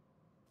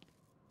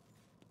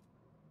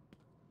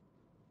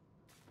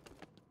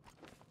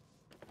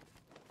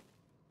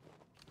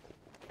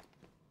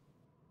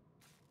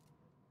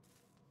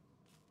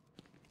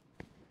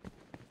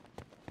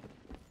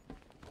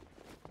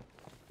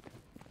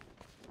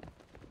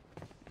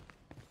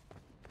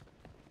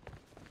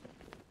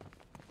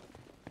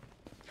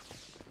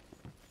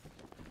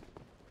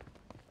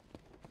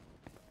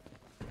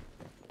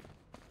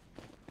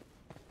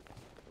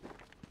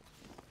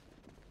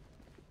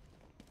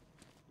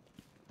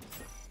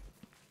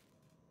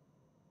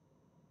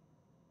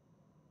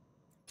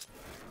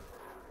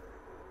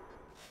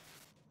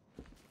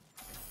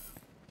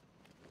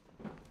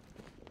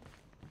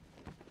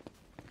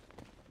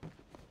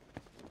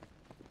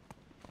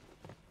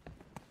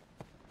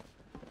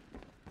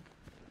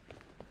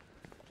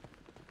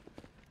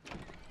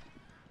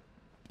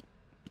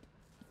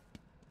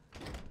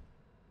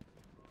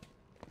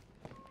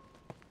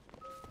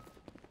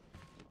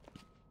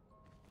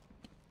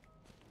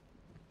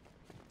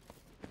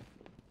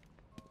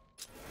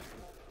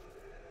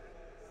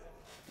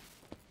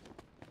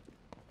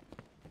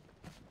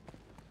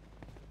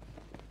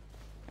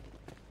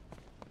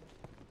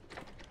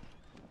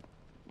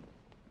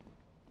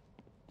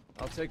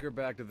 I'll take her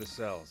back to the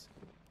cells.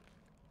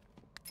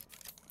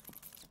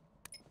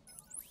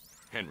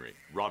 Henry,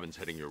 Robin's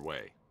heading your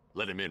way.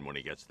 Let him in when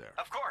he gets there.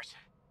 Of course.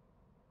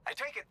 I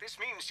take it this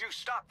means you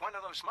stopped one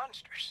of those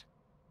monsters.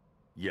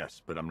 Yes,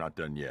 but I'm not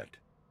done yet.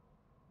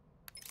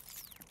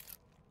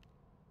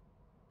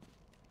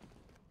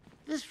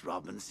 This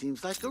Robin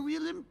seems like a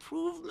real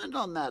improvement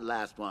on that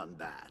last one,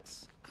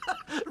 Bats.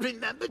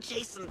 Remember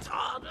Jason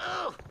Todd?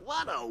 Oh,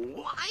 what a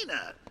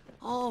whiner!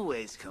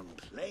 Always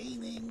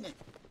complaining.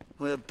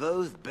 We're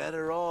both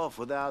better off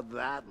without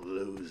that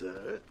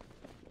loser.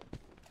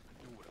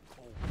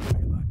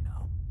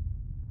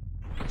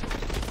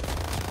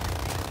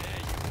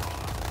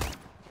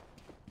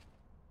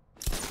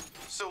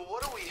 So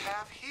what do we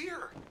have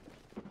here?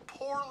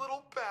 Poor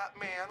little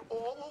Batman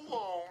all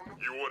alone.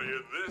 You want to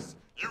hear this?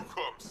 You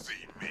come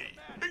see me.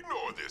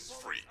 Ignore this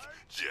freak.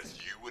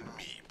 Just you and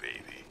me,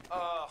 baby.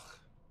 Ugh.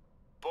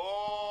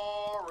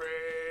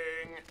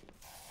 Boring.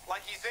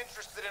 Like he's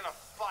interested in a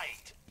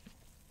fight.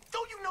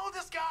 Don't you know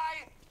this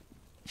guy?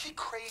 He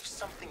craves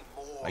something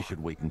more. I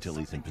should wait until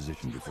he's in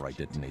position before I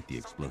detonate the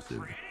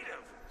explosive.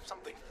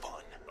 Something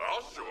fun.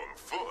 I'll show him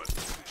fun. 2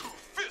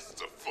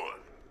 fists of fun.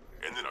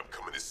 And then I'm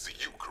coming to see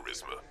you,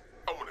 Charisma.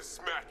 I'm gonna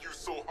smack you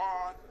so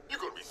hard, you're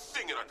gonna be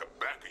singing at the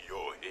back of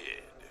your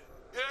head.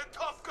 Yeah,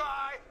 tough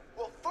guy.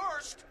 Well,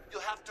 first, you'll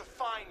have to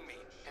find me.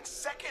 And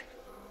second,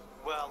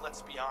 well,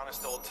 let's be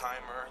honest,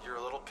 old-timer, you're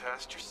a little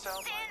past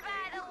yourself. Stand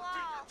by the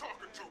wall.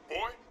 Talking to,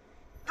 boy?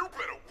 You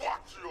better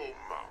watch your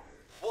mouth.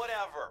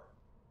 Whatever.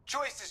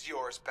 Choice is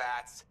yours,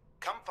 Bats.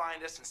 Come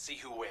find us and see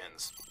who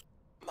wins.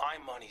 My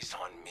money's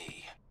on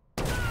me.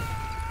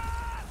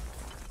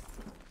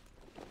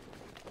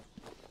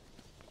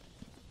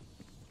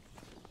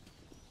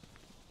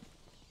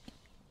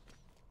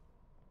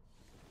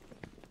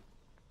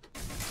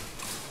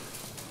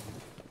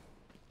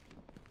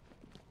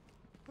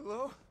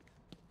 Hello?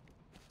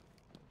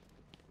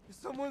 Is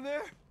someone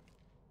there?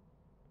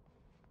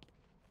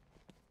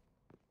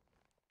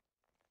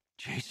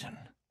 Jason,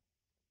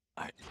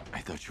 I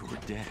thought you were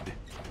dead.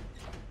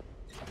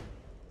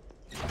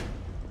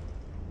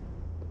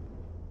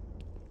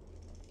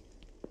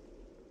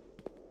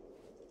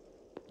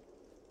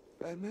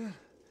 Batman?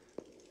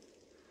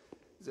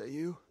 Is that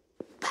you?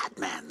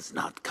 Batman's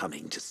not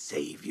coming to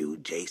save you,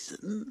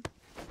 Jason.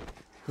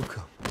 Who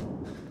come?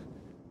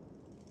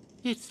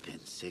 It's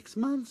been 6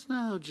 months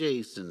now,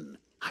 Jason.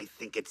 I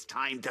think it's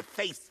time to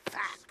face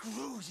facts.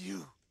 Screw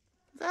you.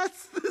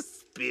 That's the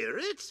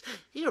spirit.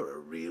 You're a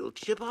real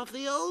chip off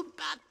the old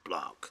bat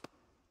block.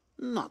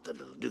 Not that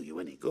it'll do you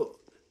any good.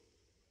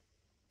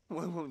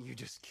 Why won't you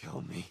just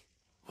kill me?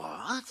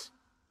 What?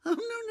 Oh,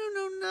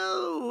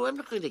 no. I'm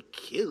not going to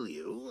kill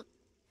you.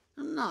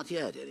 Not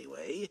yet,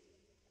 anyway.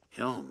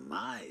 You're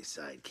my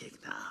sidekick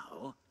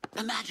now.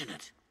 Imagine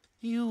it.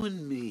 You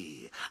and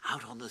me,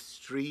 out on the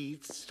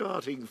streets,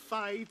 starting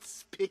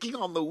fights, picking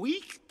on the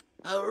weak.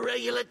 A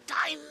regular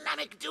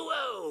dynamic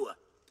duo.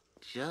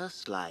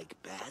 Just like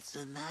Bats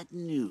and that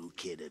new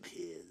kid of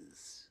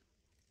his.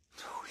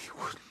 No, he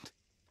wouldn't.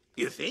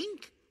 You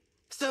think?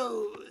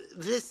 So,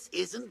 this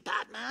isn't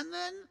Batman,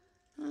 then?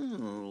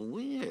 Oh,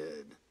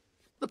 weird.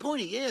 The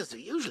pointy ears are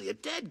usually a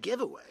dead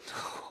giveaway.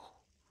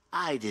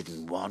 I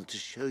didn't want to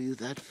show you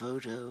that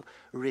photo.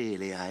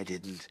 Really, I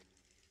didn't.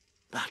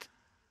 But,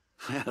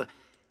 well,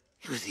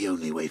 it was the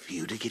only way for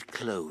you to get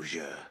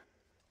closure.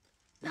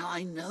 Now,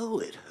 I know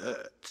it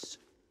hurts,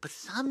 but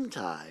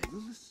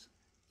sometimes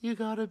you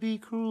gotta be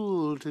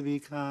cruel to be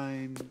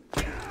kind.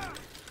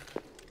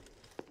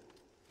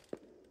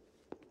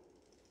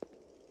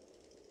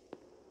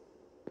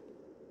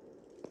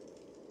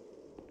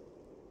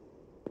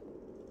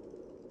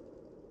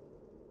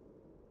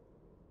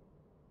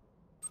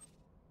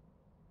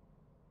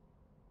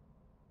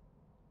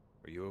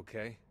 Are you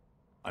okay?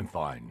 I'm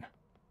fine.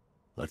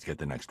 Let's get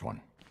the next one.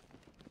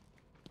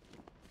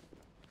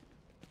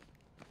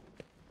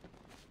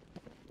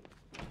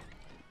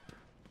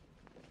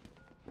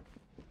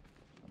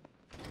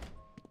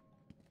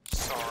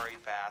 Sorry,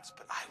 Bats,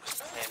 but I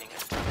was planning a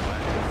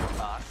duet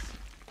with us.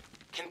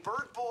 Can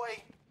Bird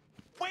Boy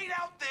wait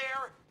out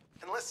there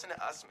and listen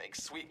to us make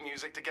sweet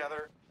music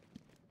together?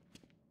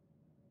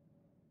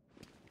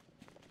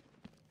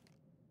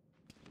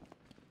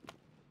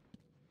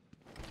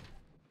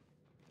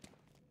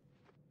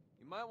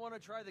 You might want to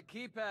try the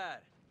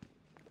keypad.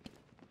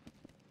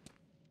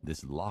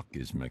 This lock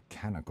is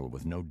mechanical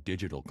with no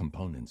digital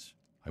components.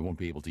 I won't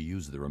be able to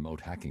use the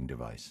remote hacking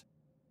device.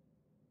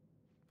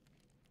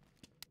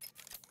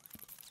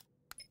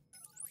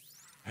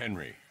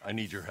 Henry, I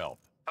need your help.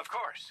 Of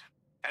course.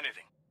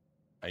 Anything.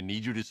 I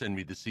need you to send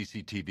me the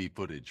CCTV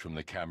footage from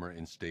the camera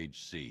in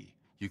Stage C.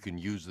 You can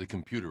use the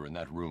computer in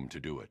that room to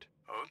do it.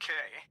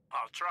 Okay,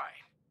 I'll try.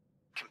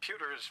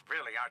 Computers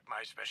really aren't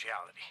my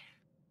specialty.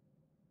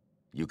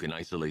 You can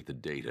isolate the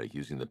data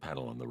using the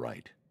panel on the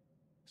right.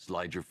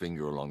 Slide your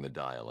finger along the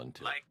dial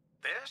until... Like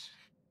this?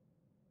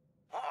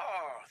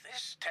 Oh,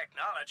 this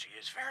technology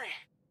is very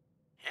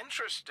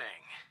interesting.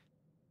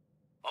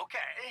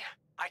 Okay,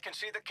 I can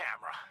see the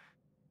camera.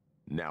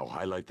 Now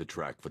highlight the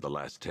track for the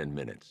last 10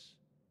 minutes.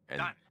 And...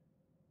 Done.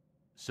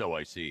 So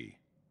I see.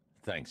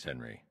 Thanks,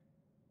 Henry.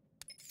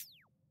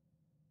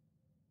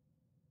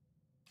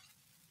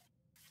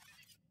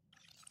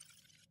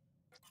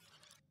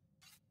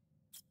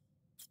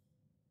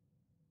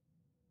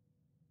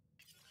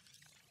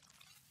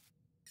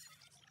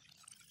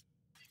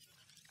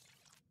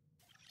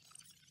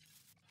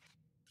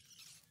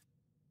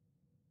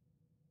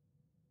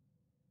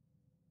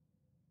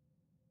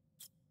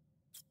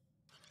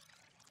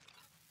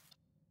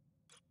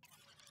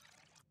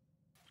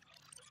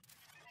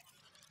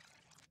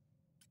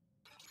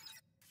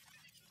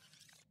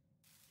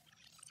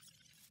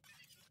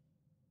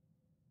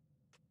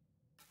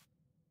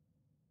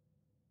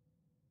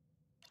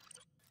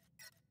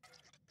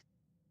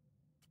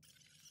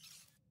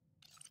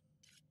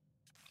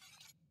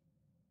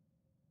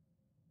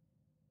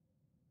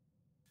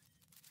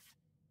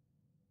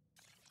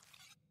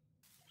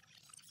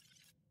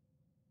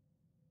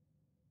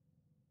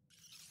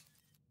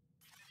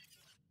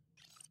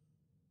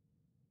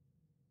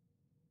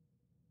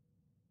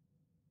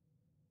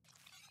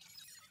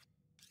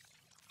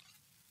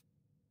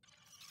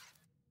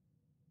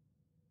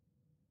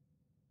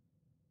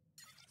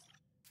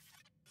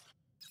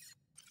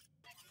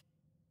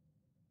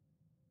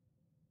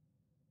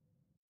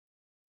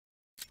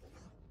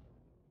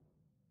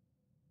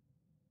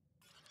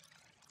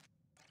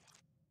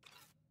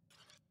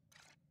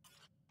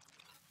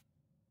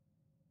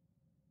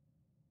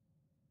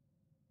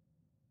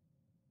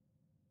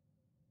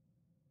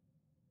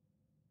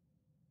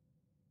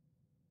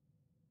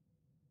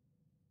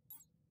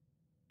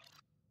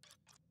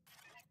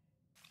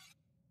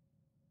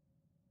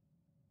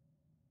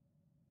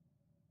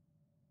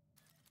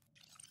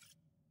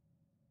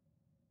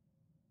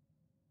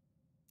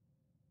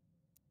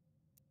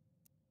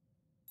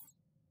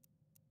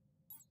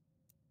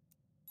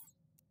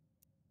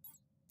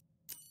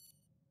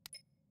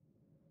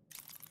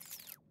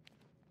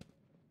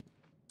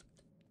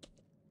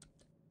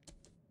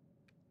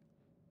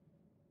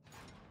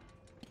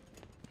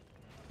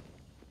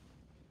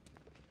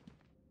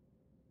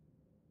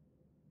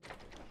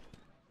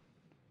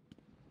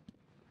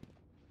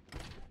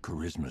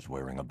 Charisma's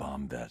wearing a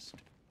bomb vest.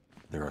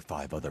 There are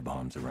 5 other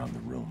bombs around the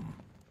room.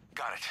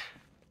 Got it.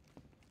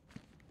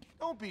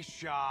 Don't be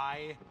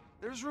shy.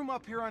 There's room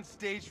up here on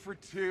stage for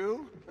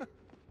two.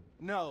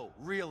 No,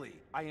 really,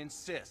 I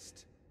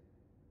insist.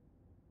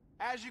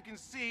 As you can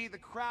see, the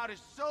crowd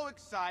is so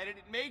excited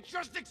it may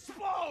just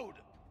explode!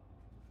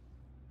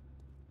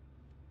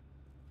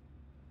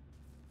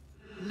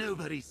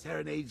 Nobody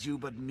serenades you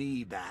but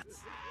me, Bats.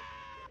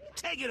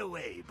 Take it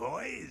away,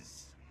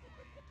 boys.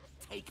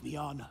 Take me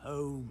on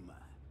home.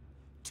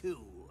 To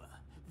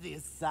the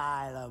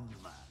asylum.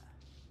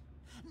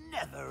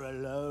 Never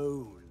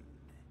alone.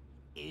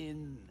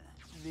 In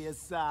the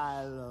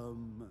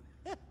asylum.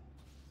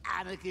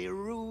 Anarchy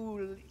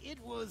ruled. It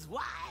was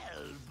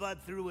wild,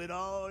 but through it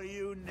all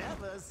you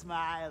never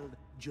smiled.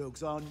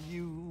 Joke's on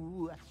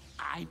you.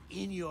 I'm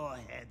in your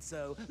head,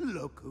 so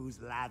look who's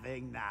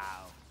laughing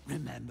now.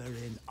 Remember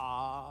in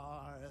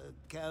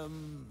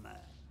Arkham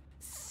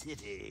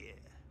City,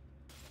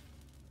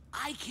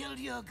 I killed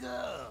your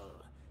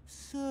girl.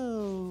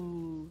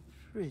 So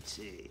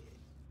pretty.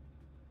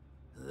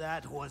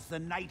 That was the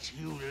night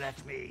you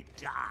let me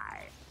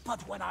die.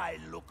 But when I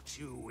looked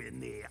you in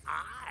the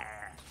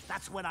eye,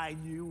 that's when I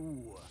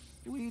knew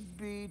we'd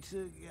be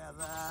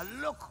together.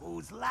 Look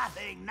who's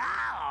laughing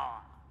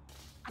now.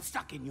 I'm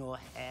stuck in your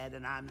head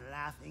and I'm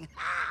laughing.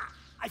 Ha!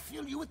 I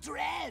feel you with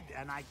dread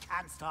and I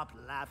can't stop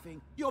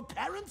laughing. Your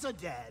parents are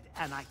dead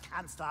and I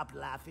can't stop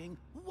laughing.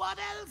 What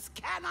else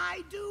can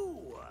I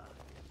do?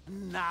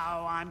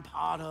 Now I'm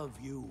part of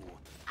you.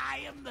 I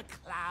am the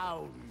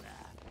clown,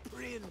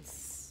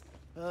 prince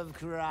of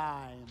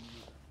crime.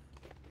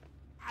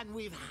 And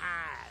we've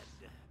had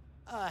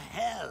a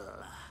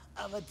hell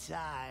of a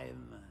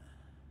time.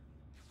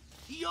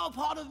 You're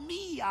part of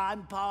me,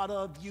 I'm part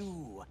of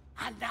you.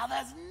 And now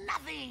there's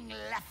nothing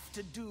left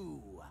to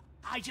do.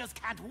 I just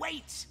can't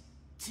wait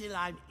till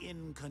I'm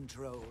in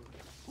control.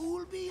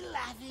 Who'll be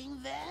laughing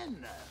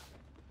then?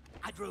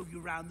 I drove you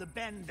round the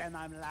bend and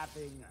I'm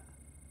laughing.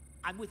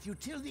 I'm with you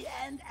till the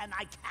end and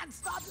I can't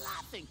stop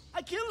laughing.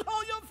 I killed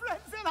all your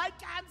friends and I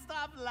can't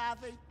stop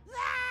laughing.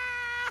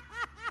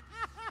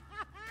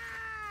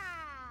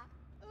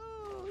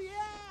 Oh,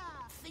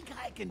 yeah. Think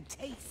I can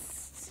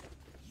taste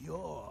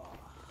your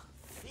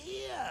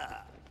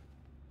fear.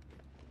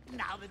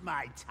 Now that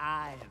my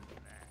time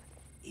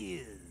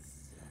is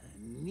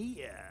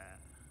near.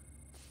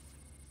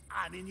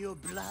 I'm in your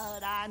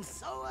blood, I'm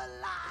so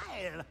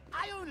alive.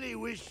 I only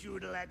wish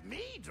you'd let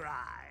me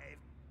drive.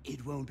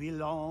 It won't be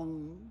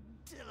long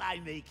till I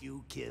make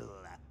you kill.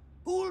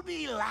 Who'll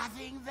be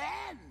laughing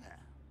then?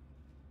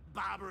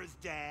 Barbara's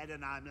dead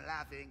and I'm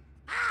laughing.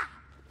 Ah!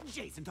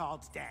 Jason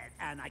Todd's dead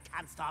and I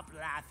can't stop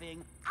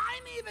laughing.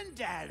 I'm even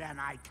dead and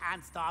I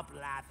can't stop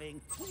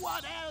laughing.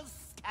 What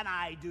else can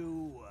I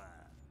do?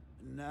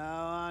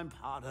 Now I'm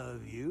part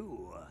of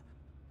you.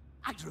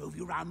 I drove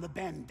you round the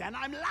bend and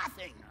I'm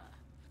laughing.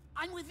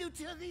 I'm with you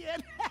till the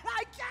end and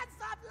I can't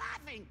stop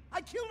laughing.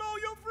 I killed all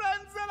your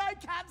friends and I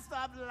can't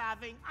stop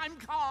laughing. I'm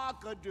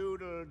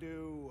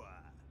cock-a-doodle-doo.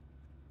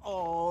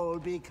 All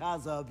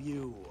because of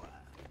you.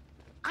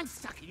 I'm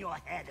stuck in your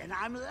head and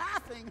I'm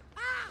laughing.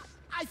 Ah!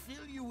 I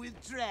fill you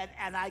with dread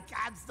and I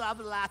can't stop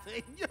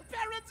laughing. Your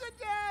parents are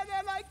dead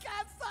and I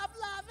can't stop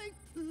laughing.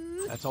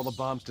 That's all the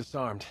bombs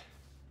disarmed.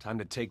 Time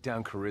to take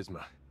down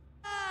Charisma.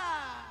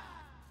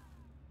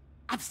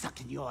 I'm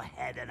stuck in your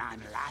head and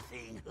I'm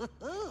laughing.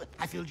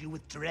 I filled you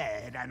with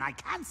dread and I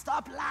can't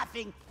stop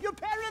laughing. Your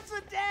parents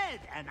are dead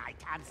and I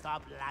can't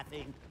stop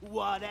laughing.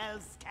 What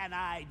else can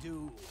I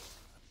do?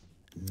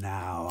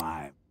 Now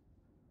I'm...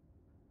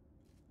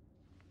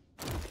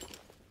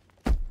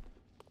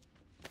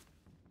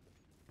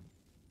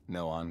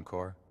 No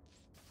encore?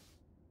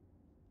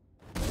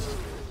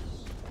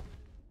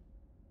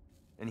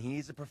 And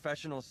he's a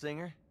professional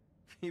singer?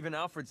 Even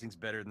Alfred sings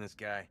better than this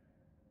guy.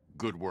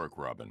 Good work,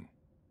 Robin.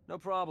 No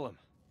problem.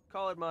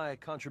 Call it my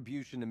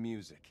contribution to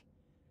music.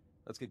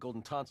 Let's get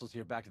Golden Tonsils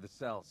here back to the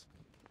cells.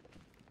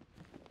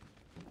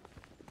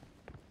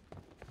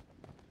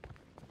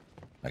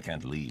 I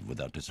can't leave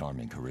without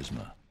disarming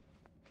Charisma.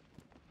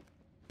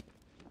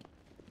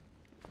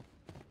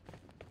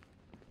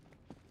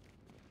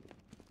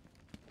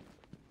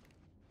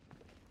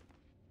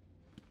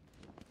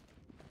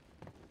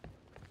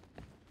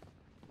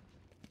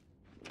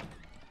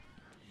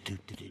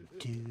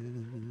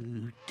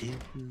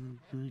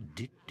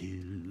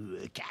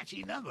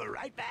 Catchy number,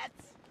 right,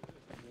 Bats?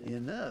 You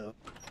know.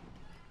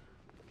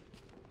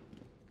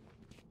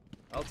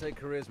 I'll take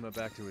Charisma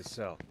back to his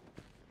cell.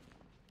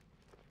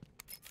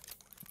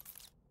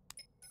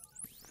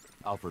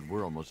 Alfred,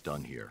 we're almost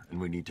done here, and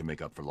we need to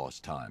make up for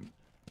lost time.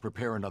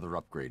 Prepare another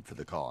upgrade for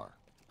the car.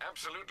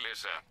 Absolutely,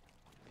 sir.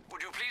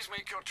 Would you please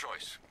make your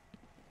choice?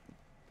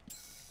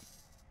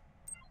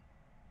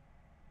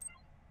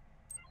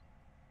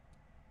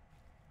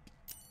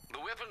 The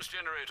Weapons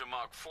Generator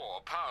Mark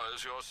IV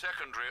powers your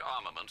secondary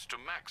armaments to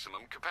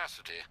maximum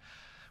capacity.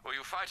 Were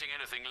you fighting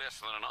anything less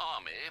than an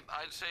army,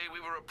 I'd say we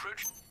were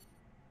approaching...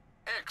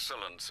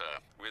 Excellent, sir.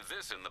 With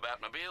this in the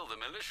Batmobile, the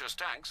malicious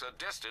tanks are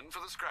destined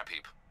for the scrap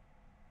heap.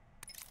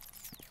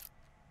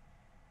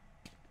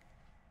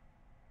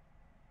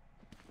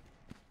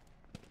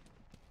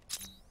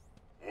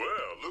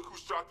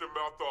 shot their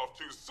mouth off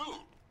too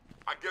soon.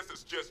 I guess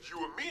it's just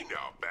you and me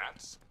now,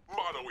 Bats.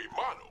 Mano a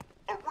mano.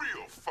 A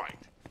real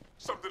fight.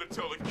 Something to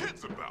tell the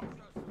kids about.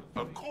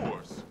 Of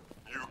course,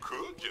 you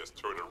could just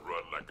turn and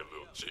run like a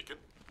little chicken.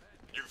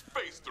 You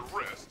face the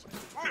rest.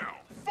 Now,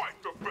 fight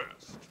the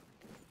best.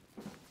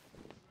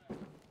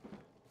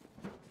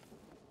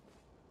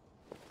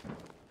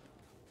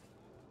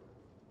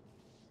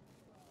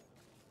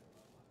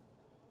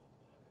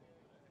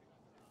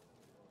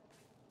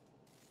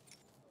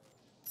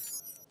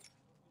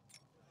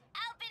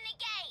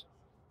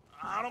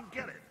 I don't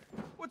get it.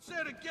 What's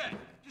there to get?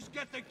 Just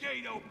get the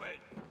gate open.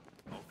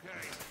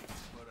 Okay,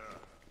 but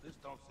this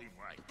don't seem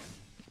right.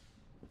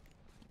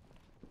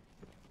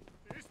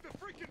 It's the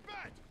freaking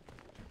bat!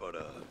 But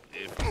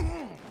if...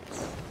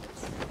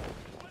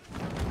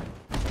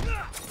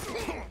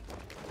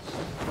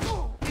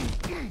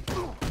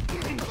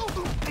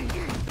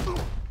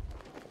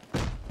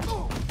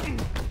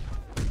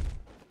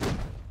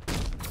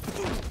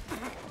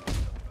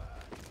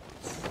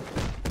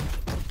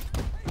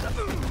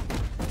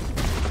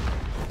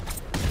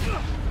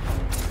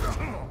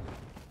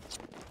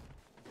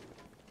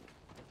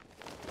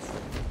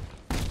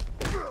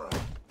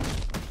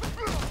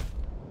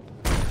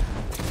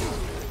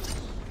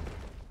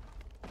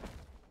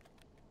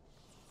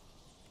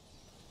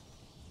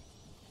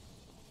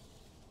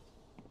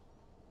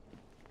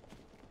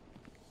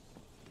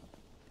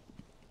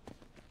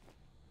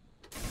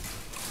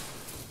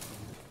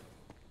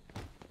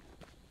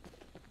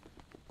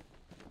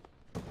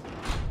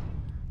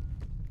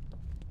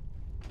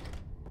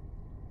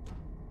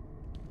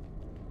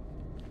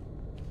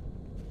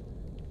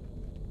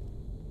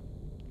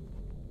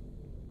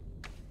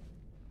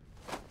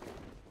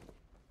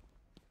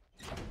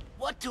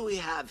 What do we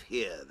have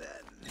here,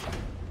 then?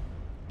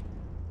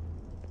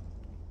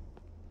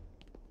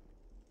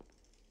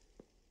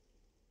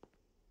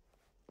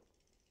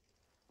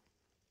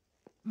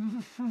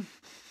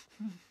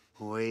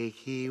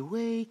 Wakey,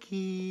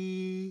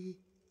 wakey.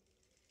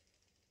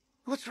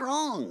 What's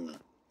wrong?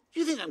 Do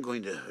you think I'm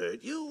going to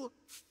hurt you?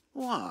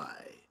 Why?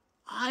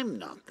 I'm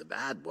not the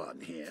bad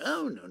one here.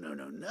 Oh, no, no,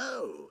 no,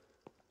 no.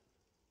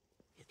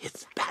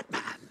 It's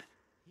Batman.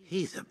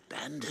 He's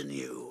abandoned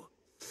you.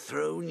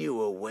 Thrown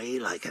you away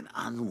like an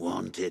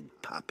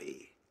unwanted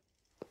puppy.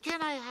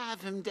 Can I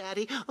have him,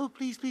 Daddy? Oh,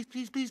 please, please,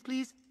 please, please,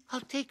 please. I'll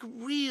take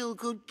real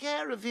good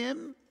care of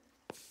him.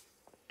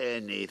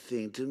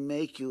 Anything to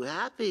make you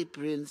happy,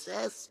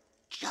 Princess.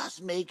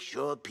 Just make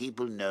sure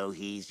people know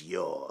he's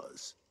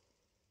yours.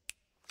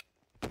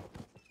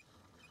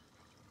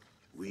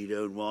 We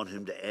don't want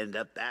him to end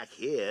up back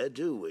here,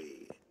 do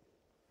we?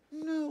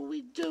 No,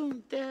 we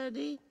don't,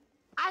 Daddy.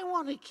 I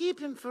want to keep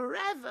him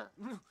forever.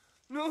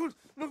 No,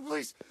 no,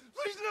 please,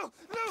 please, no,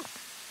 no!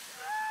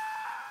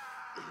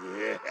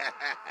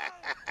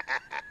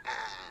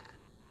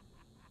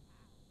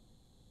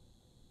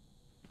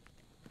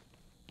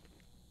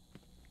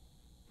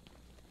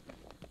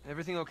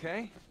 Everything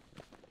okay?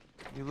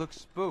 You look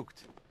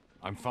spooked.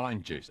 I'm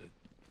fine, Jason.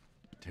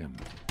 Tim.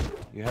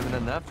 You haven't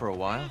done that for a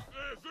while.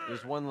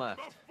 There's one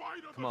left.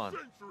 Come on.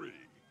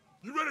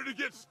 You ready to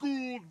get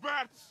schooled,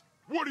 Bats?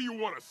 What do you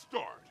want to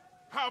start?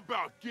 How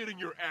about getting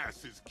your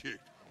asses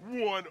kicked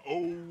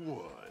 101?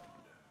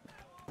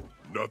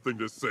 Nothing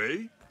to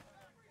say?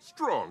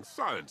 Strong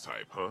silent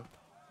type, huh?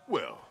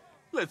 Well,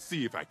 let's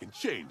see if I can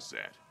change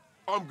that.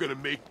 I'm gonna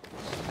make...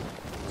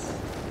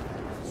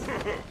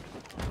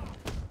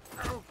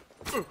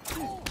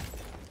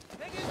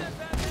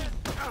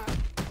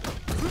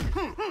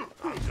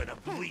 I'm gonna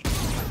bleed.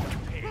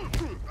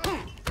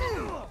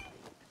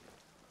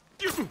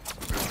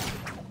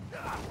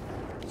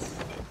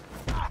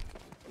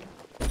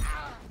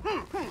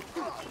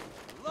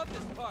 Love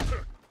this part.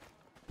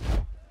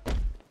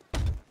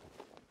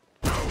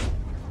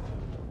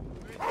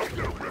 I'm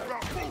gonna rip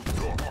out both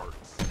your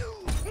hearts.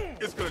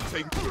 It's gonna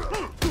take...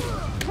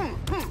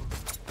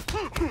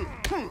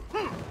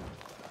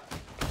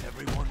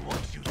 Everyone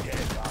wants you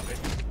dead, Robin.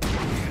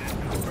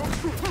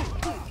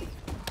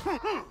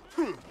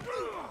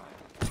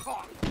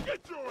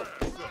 Get your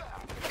ass up!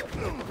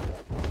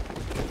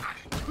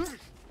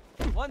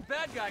 One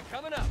bad guy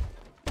coming up.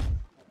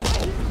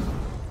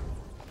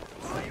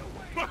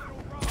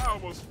 I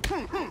almost... You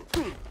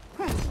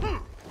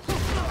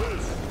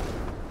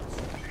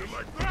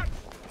like that?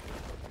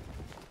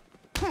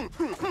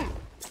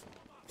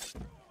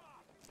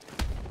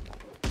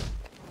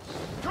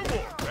 Come on,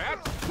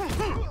 Bats!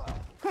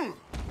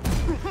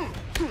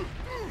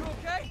 You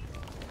okay?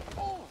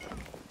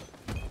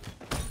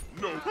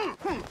 No.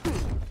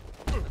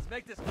 Let's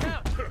make this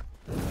count.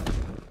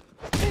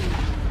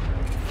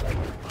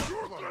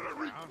 You're gonna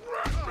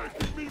regret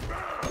making me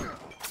mad!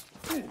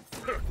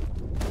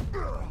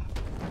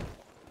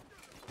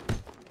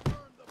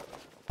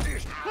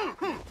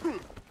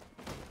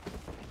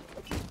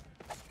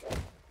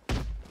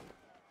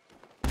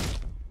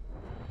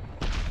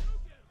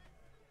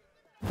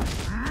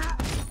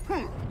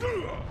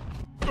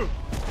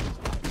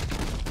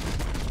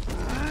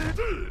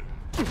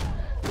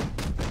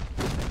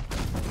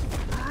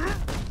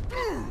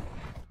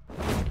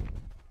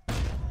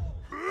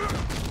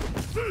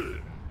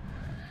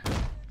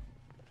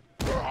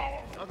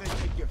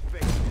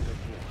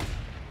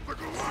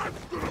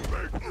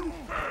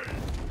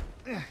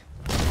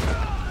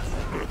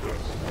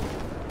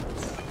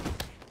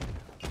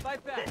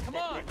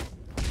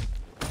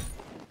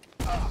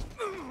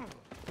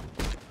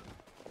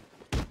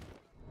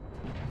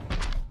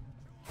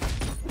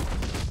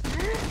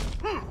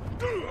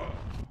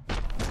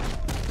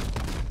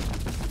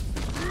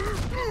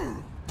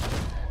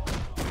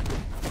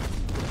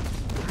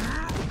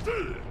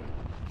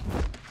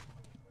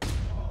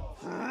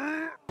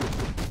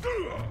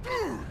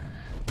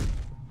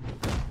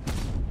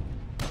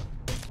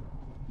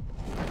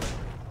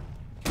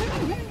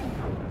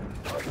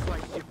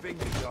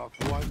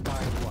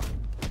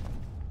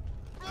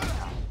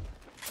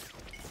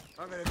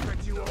 I'm gonna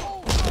cut you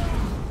all.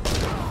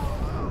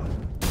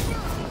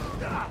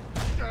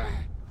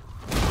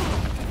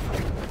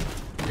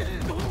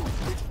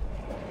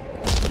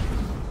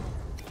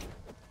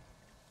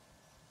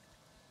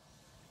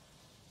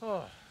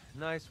 Oh,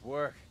 nice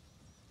work.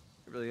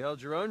 You really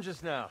held your own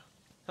just now.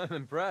 I'm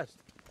impressed.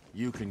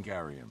 You can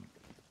carry him.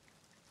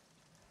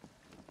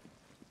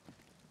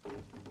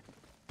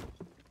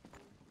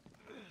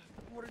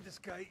 What did this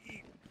guy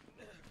eat?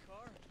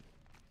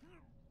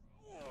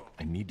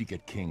 I need to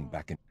get King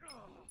back in.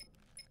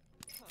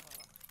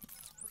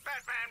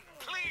 Batman,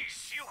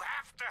 please, you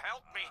have to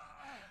help me.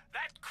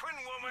 That Quinn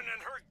woman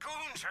and her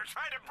goons are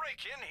trying to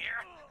break in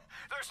here.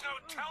 There's no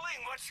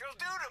telling what she'll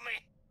do to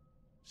me.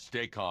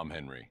 Stay calm,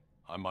 Henry.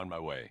 I'm on my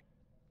way.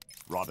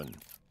 Robin,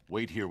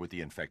 wait here with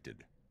the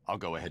infected. I'll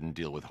go ahead and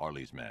deal with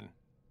Harley's men.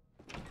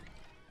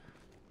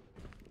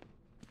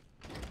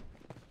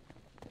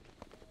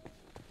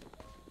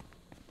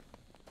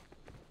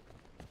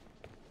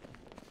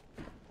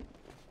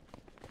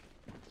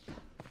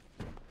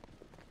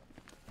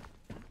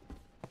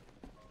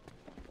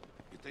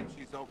 You think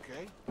she's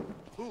okay?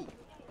 Who?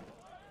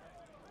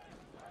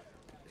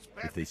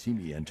 If they see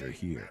me enter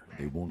here,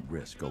 they won't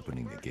risk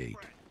opening the gate.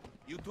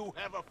 You two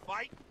have a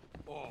fight?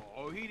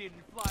 Oh, he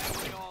didn't fly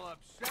away all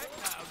upset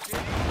now, did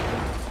he?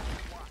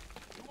 What?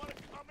 You want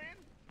to come in?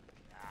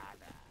 Nah,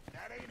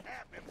 that ain't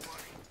happening,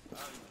 buddy.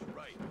 He's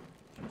right.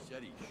 He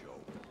said he'd show.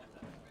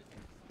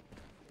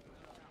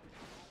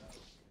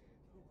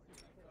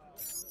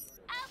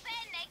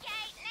 Open the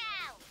gate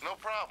now! No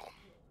problem.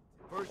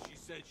 First she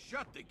said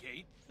shut the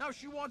gate, now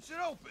she wants it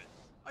open.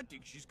 I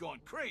think she's gone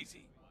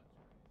crazy.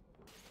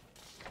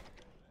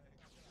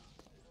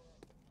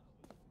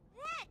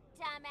 That,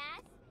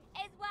 dumbass,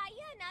 is why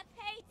you're not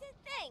paid to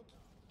think.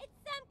 It's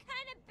some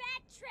kind of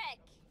bad trick.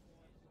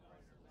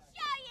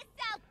 Show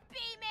yourself,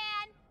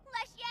 B-Man,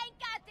 unless you ain't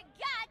got the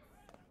guts.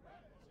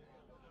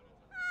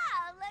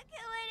 Oh, look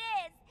who it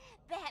is.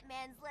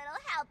 Batman's little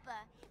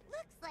helper.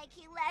 Looks like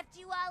he left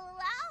you all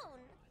alone.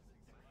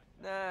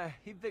 Nah,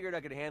 he figured I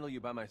could handle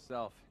you by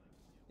myself.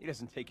 He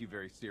doesn't take you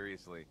very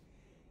seriously.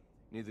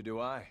 Neither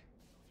do I.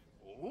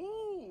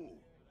 Ooh,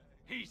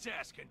 he's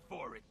asking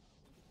for it.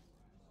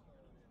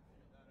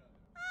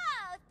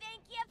 Oh,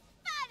 think you're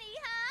funny,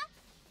 huh?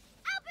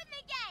 Open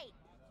the gate!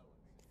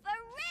 For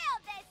real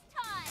this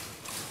time!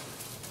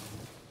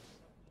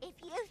 If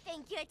you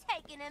think you're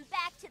taking him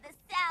back to the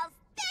cells,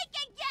 think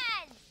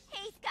again!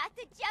 He's got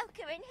the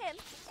Joker in him.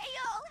 They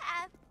all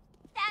have.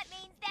 That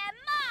means they're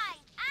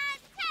mine!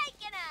 I'm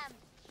taking them!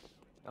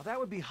 Now that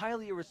would be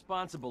highly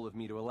irresponsible of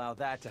me to allow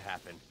that to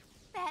happen.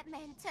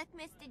 Batman took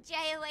Mr.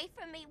 J away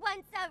from me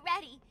once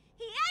already.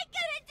 He ain't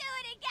gonna do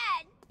it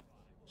again!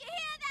 You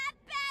hear that,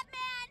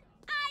 Batman?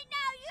 I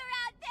know you're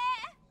out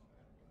there!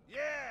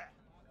 Yeah!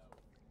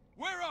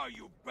 Where are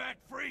you, bat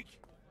freak?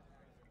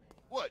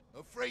 What,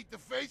 afraid to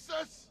face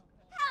us?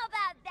 How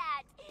about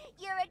that?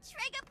 You're a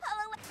trigger pull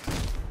away.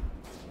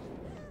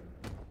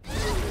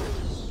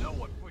 No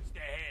one puts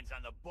their hands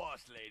on the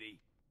boss, lady.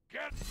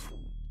 Get...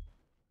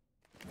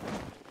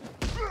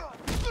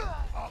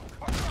 I'll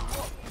cut you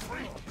up,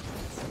 freak!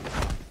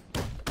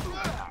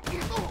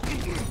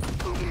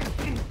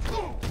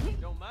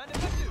 Don't mind if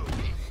I do.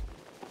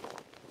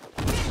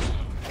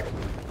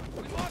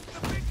 We lost the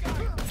big guy!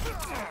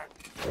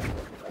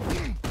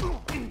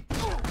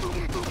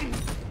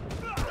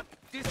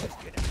 This is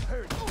gonna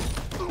hurt.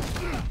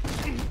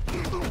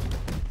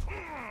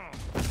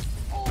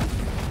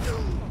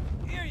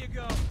 Here you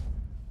go.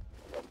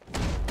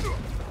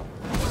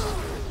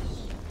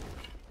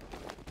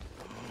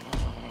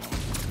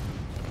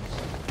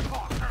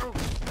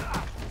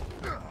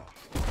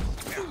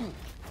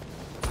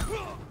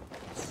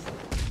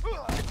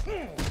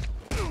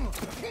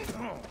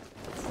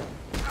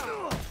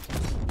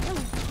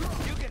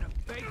 You get a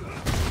bagel.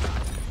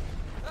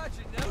 Thought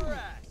you'd never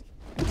ask.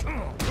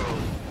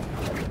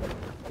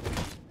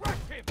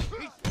 Rush him!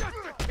 He's just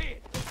a kid!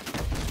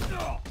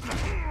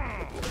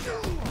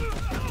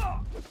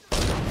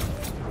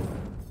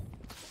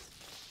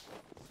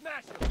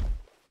 Smash him!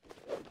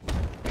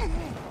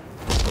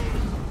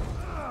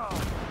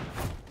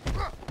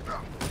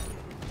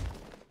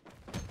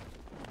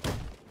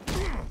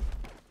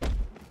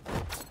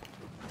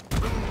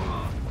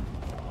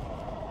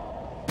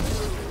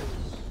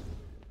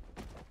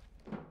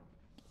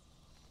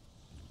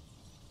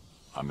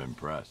 I'm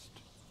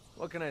impressed.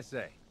 What can I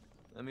say?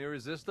 I'm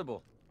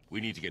irresistible.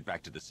 We need to get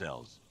back to the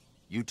cells.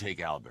 You take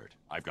Albert.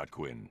 I've got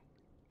Quinn.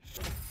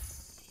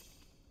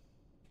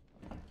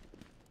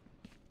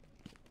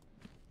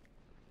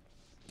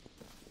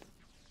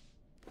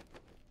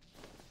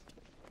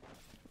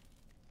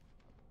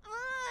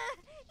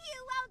 You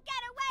won't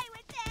get away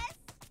with this!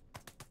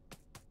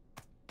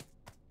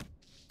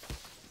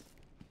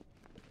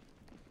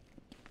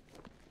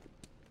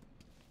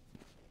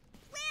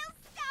 We'll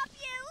stop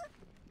you!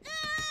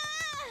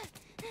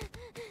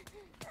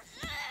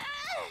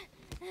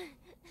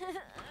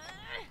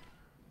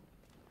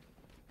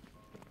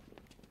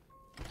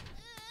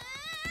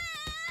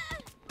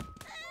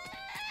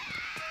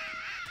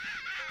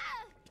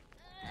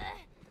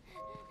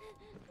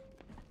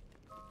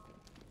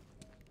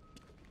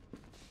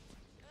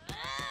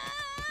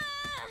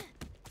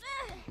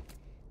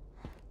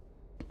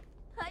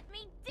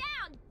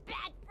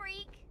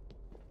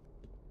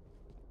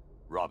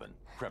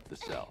 Prep the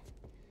cell.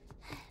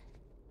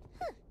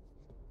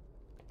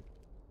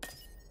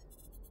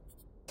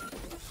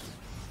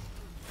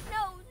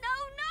 No, no,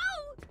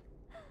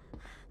 no!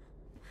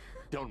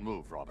 Don't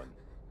move, Robin.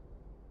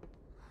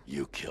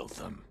 You killed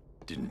them,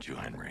 didn't you,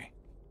 Henry?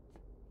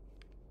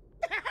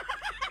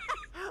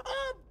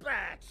 Oh,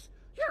 Bats!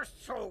 You're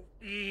so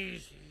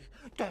easy.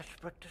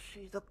 Desperate to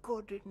see the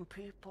good in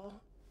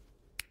people.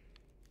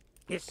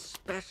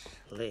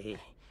 Especially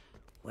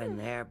when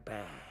they're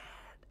bad.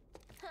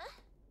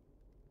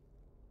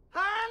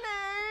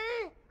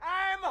 Honey!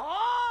 I'm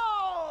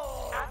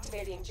home!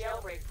 Activating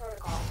jailbreak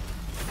protocol.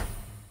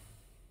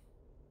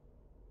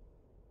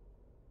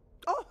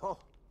 Oh!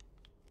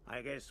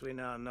 I guess we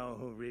now know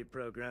who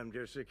reprogrammed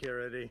your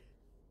security.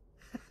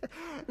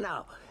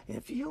 Now,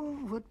 if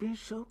you would be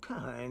so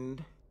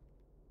kind,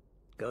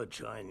 go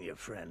join your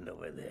friend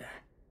over there.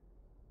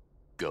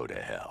 Go to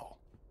hell.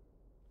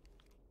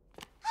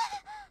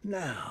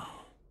 Now.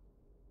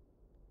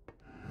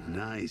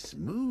 Nice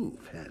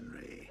move,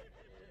 Henry.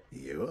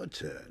 Your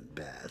turn,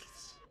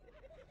 Bats.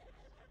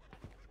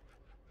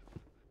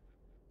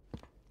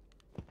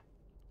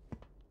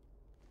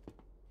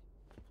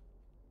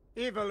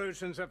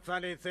 Evolution's a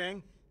funny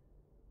thing.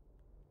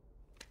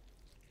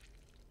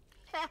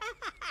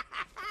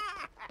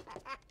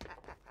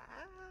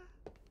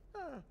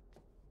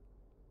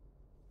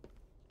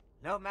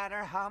 No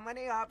matter how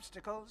many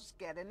obstacles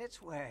get in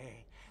its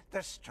way,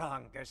 the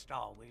strongest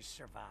always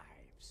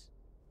survives.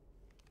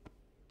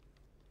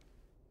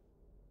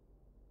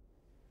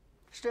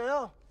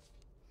 Still,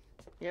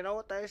 you know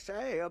what they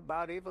say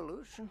about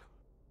evolution?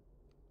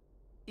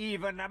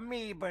 Even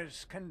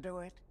amoebas can do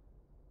it.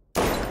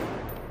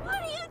 What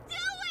are you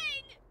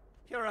doing?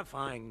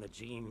 Purifying the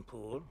gene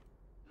pool.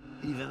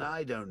 Even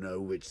I don't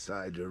know which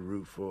side to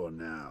root for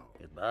now.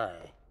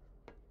 Goodbye.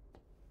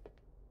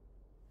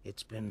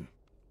 It's been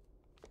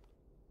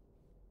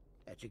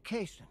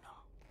educational.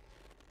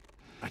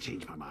 I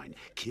changed my mind.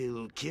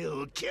 Kill,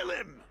 kill, kill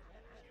him!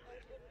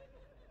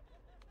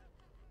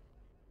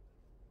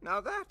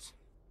 Now that's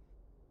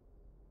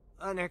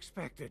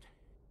unexpected.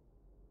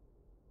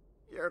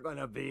 You're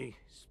gonna be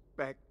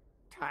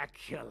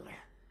spectacular.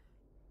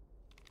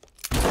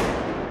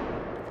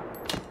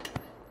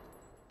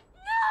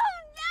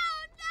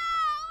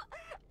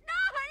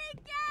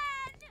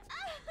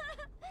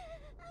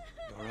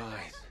 Your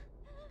eyes.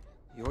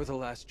 You're the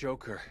last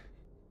Joker.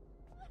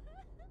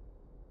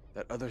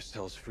 That other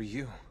cell's for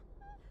you.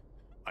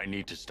 I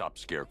need to stop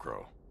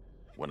Scarecrow.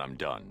 When I'm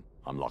done,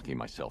 I'm locking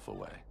myself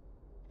away.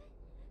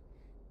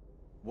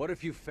 What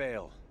if you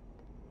fail?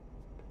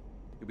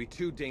 You'll be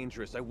too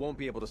dangerous. I won't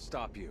be able to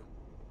stop you.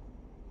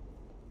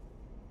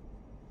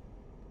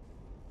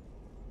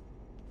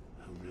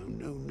 Oh, no,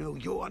 no, no.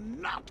 You are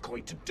not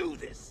going to do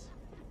this.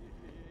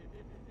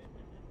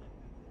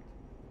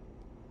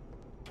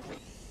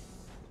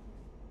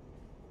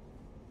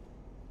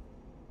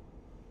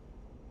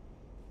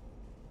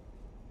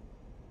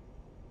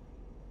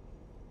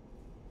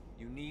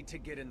 You need to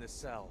get in the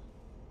cell.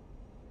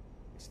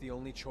 It's the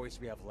only choice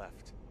we have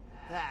left.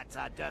 That's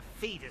a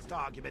defeatist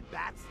argument,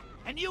 Bats,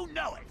 and you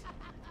know it!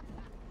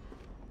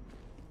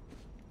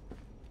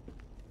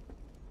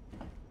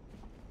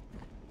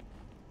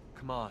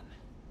 Come on.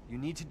 You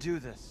need to do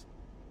this.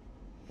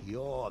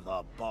 You're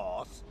the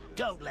boss.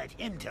 Don't let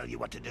him tell you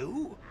what to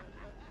do.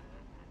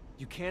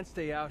 You can't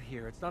stay out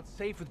here. It's not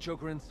safe with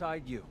Joker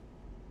inside you.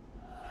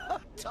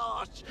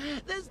 Tosh,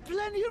 there's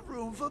plenty of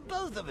room for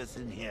both of us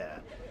in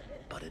here.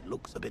 But it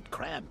looks a bit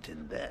cramped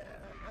in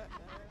there.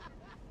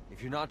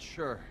 If you're not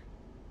sure,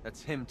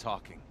 that's him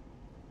talking.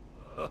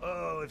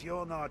 Oh, if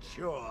you're not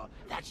sure,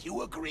 that's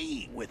you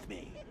agreeing with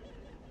me.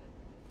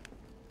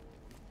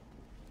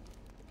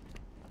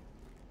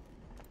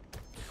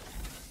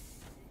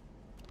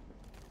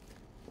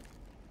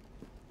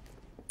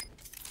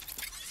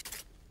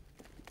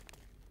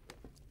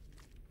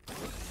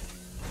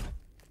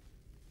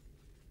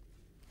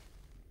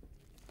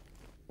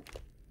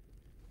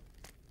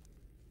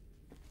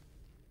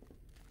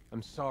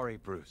 I'm sorry,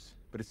 Bruce,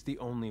 but it's the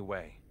only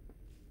way.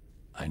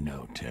 I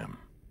know, Tim.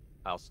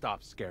 I'll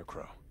stop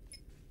Scarecrow.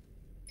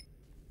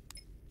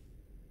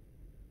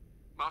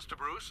 Master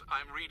Bruce,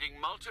 I'm reading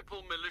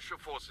multiple militia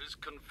forces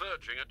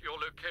converging at your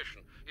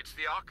location. It's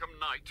the Arkham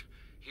Knight.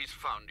 He's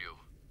found you.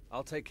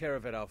 I'll take care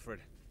of it,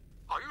 Alfred.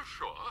 Are you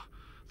sure?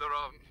 There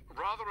are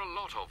rather a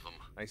lot of them.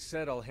 I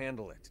said I'll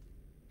handle it.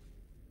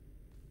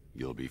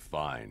 You'll be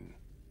fine.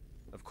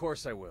 Of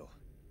course I will.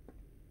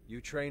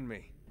 You trained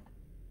me.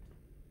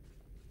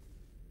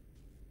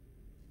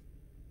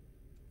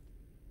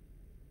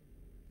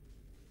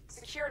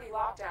 Security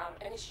lockdown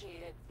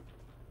initiated.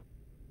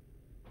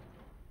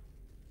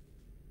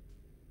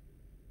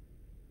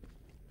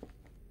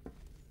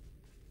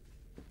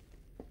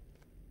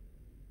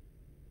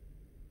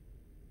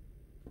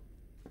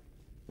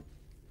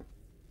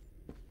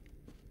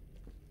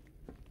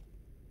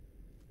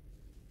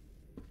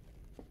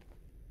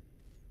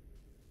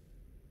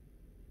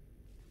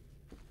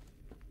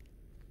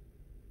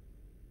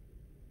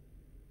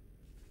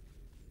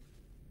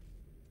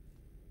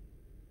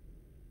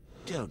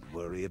 Don't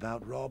worry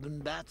about Robin,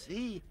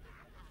 Batsy.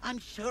 I'm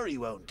sure he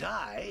won't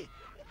die.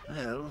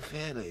 Well,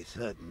 fairly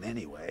certain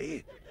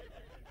anyway.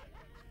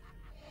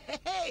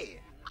 Hey!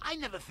 I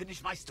never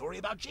finished my story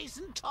about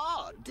Jason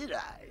Todd, did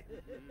I?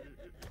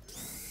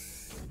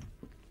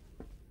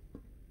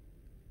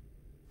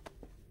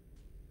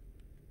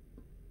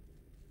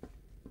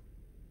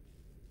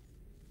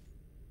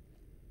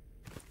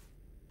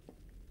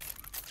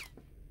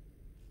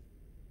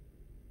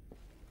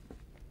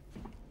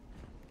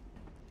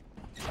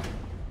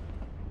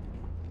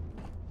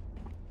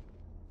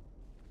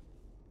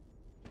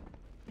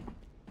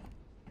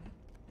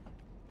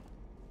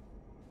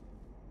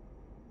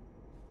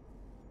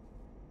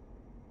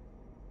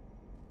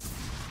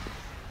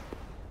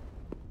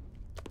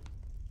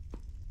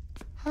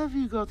 Have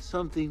you got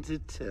something to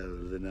tell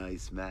the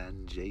nice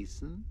man,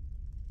 Jason?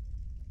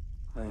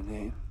 My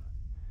name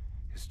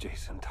is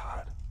Jason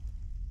Todd.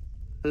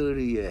 Who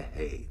do you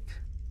hate?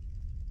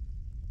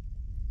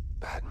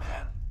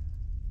 Batman.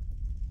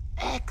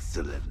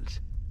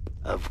 Excellent.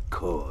 Of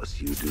course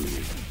you do.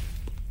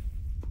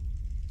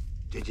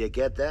 Did you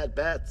get that,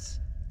 Bats?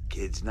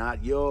 Kid's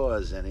not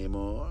yours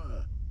anymore.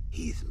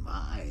 He's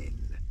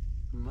mine.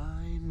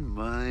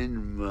 Mine.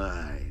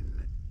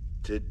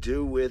 To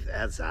do with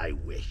as I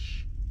wish.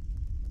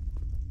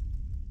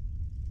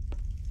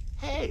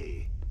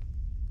 Hey,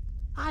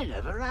 I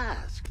never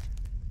asked.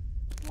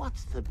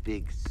 What's the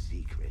big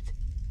secret?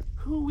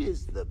 Who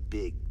is the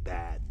big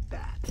bad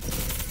bat?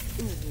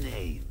 His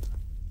name?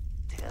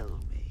 Tell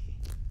me.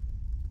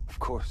 Of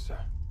course, sir.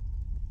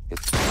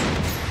 It's...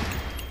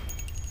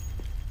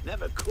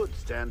 Never could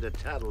stand a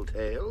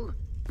tattletale.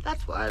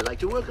 That's why I like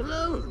to work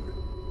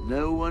alone.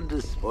 No one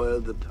to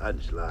spoil the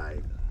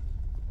punchline.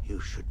 You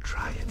should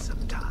try it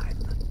sometime.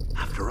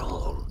 After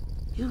all,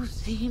 you've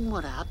seen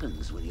what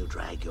happens when you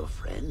drag your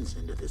friends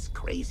into this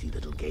crazy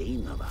little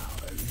game of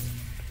ours.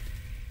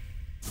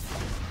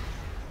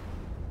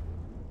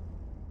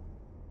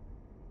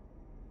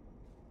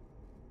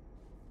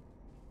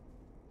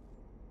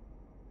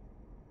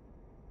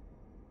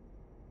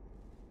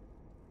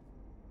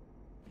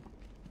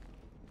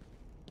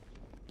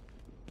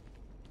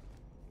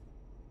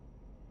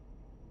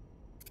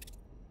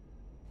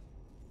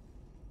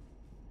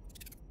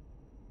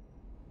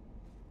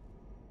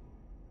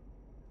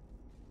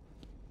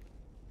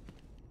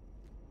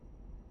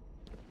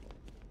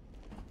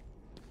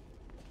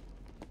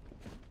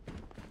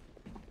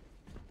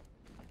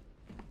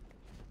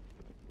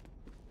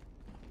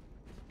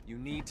 You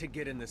need to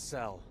get in the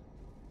cell.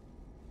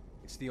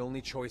 It's the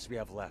only choice we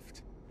have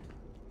left.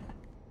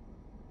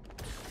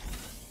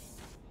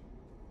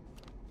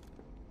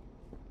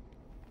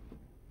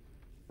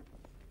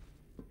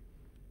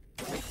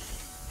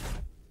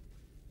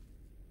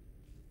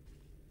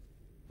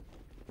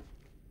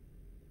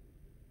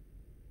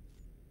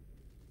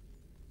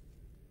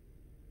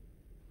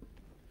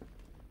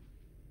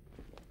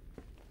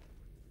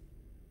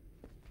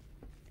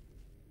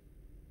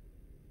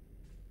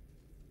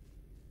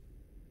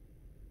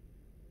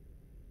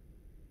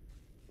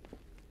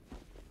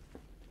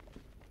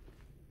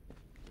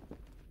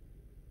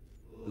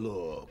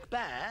 Look,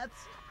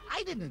 Bats,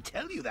 I didn't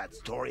tell you that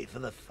story for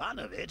the fun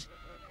of it.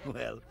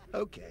 Well,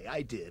 okay,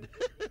 I did.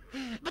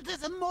 But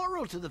there's a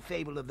moral to the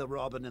fable of the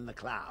robin and the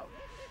cloud.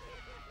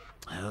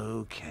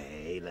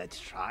 Okay, let's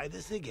try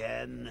this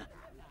again.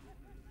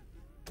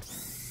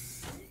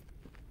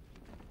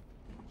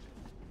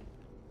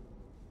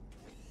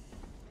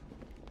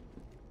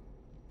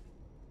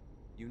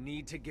 You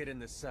need to get in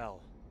the cell.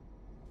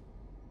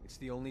 It's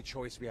the only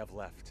choice we have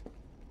left.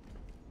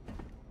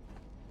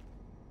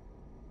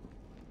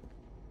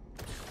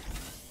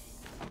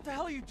 What the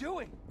hell are you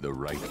doing? The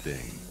right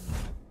thing.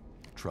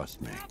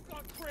 Trust me. I've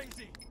gone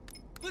crazy!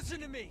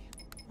 Listen to me!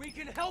 We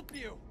can help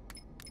you!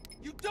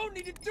 You don't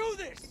need to do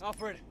this!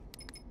 Alfred!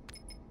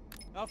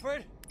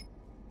 Alfred!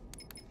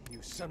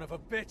 You son of a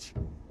bitch!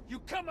 You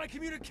cut my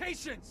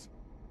communications!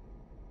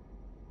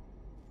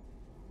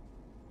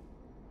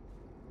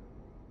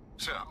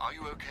 Sir, are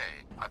you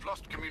okay? I've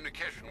lost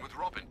communication with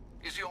Robin.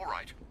 Is he all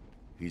right?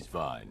 He's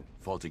fine.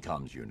 Faulty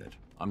comms unit.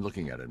 I'm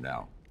looking at him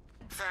now.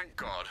 Thank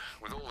God.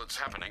 With all that's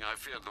happening, I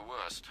feared the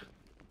worst.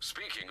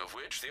 Speaking of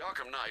which, the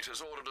Arkham Knight has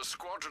ordered a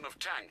squadron of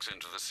tanks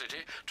into the city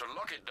to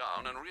lock it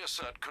down and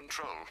reassert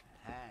control.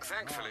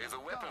 Thankfully, the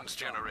weapons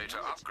generator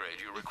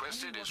upgrade you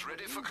requested is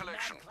ready for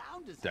collection.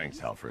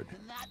 Thanks, Alfred.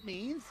 And that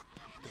means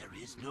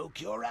there is no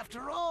cure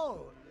after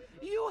all.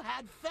 You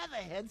had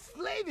Featherhead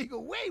slaving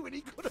away when he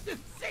could have been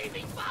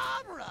saving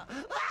Barbara.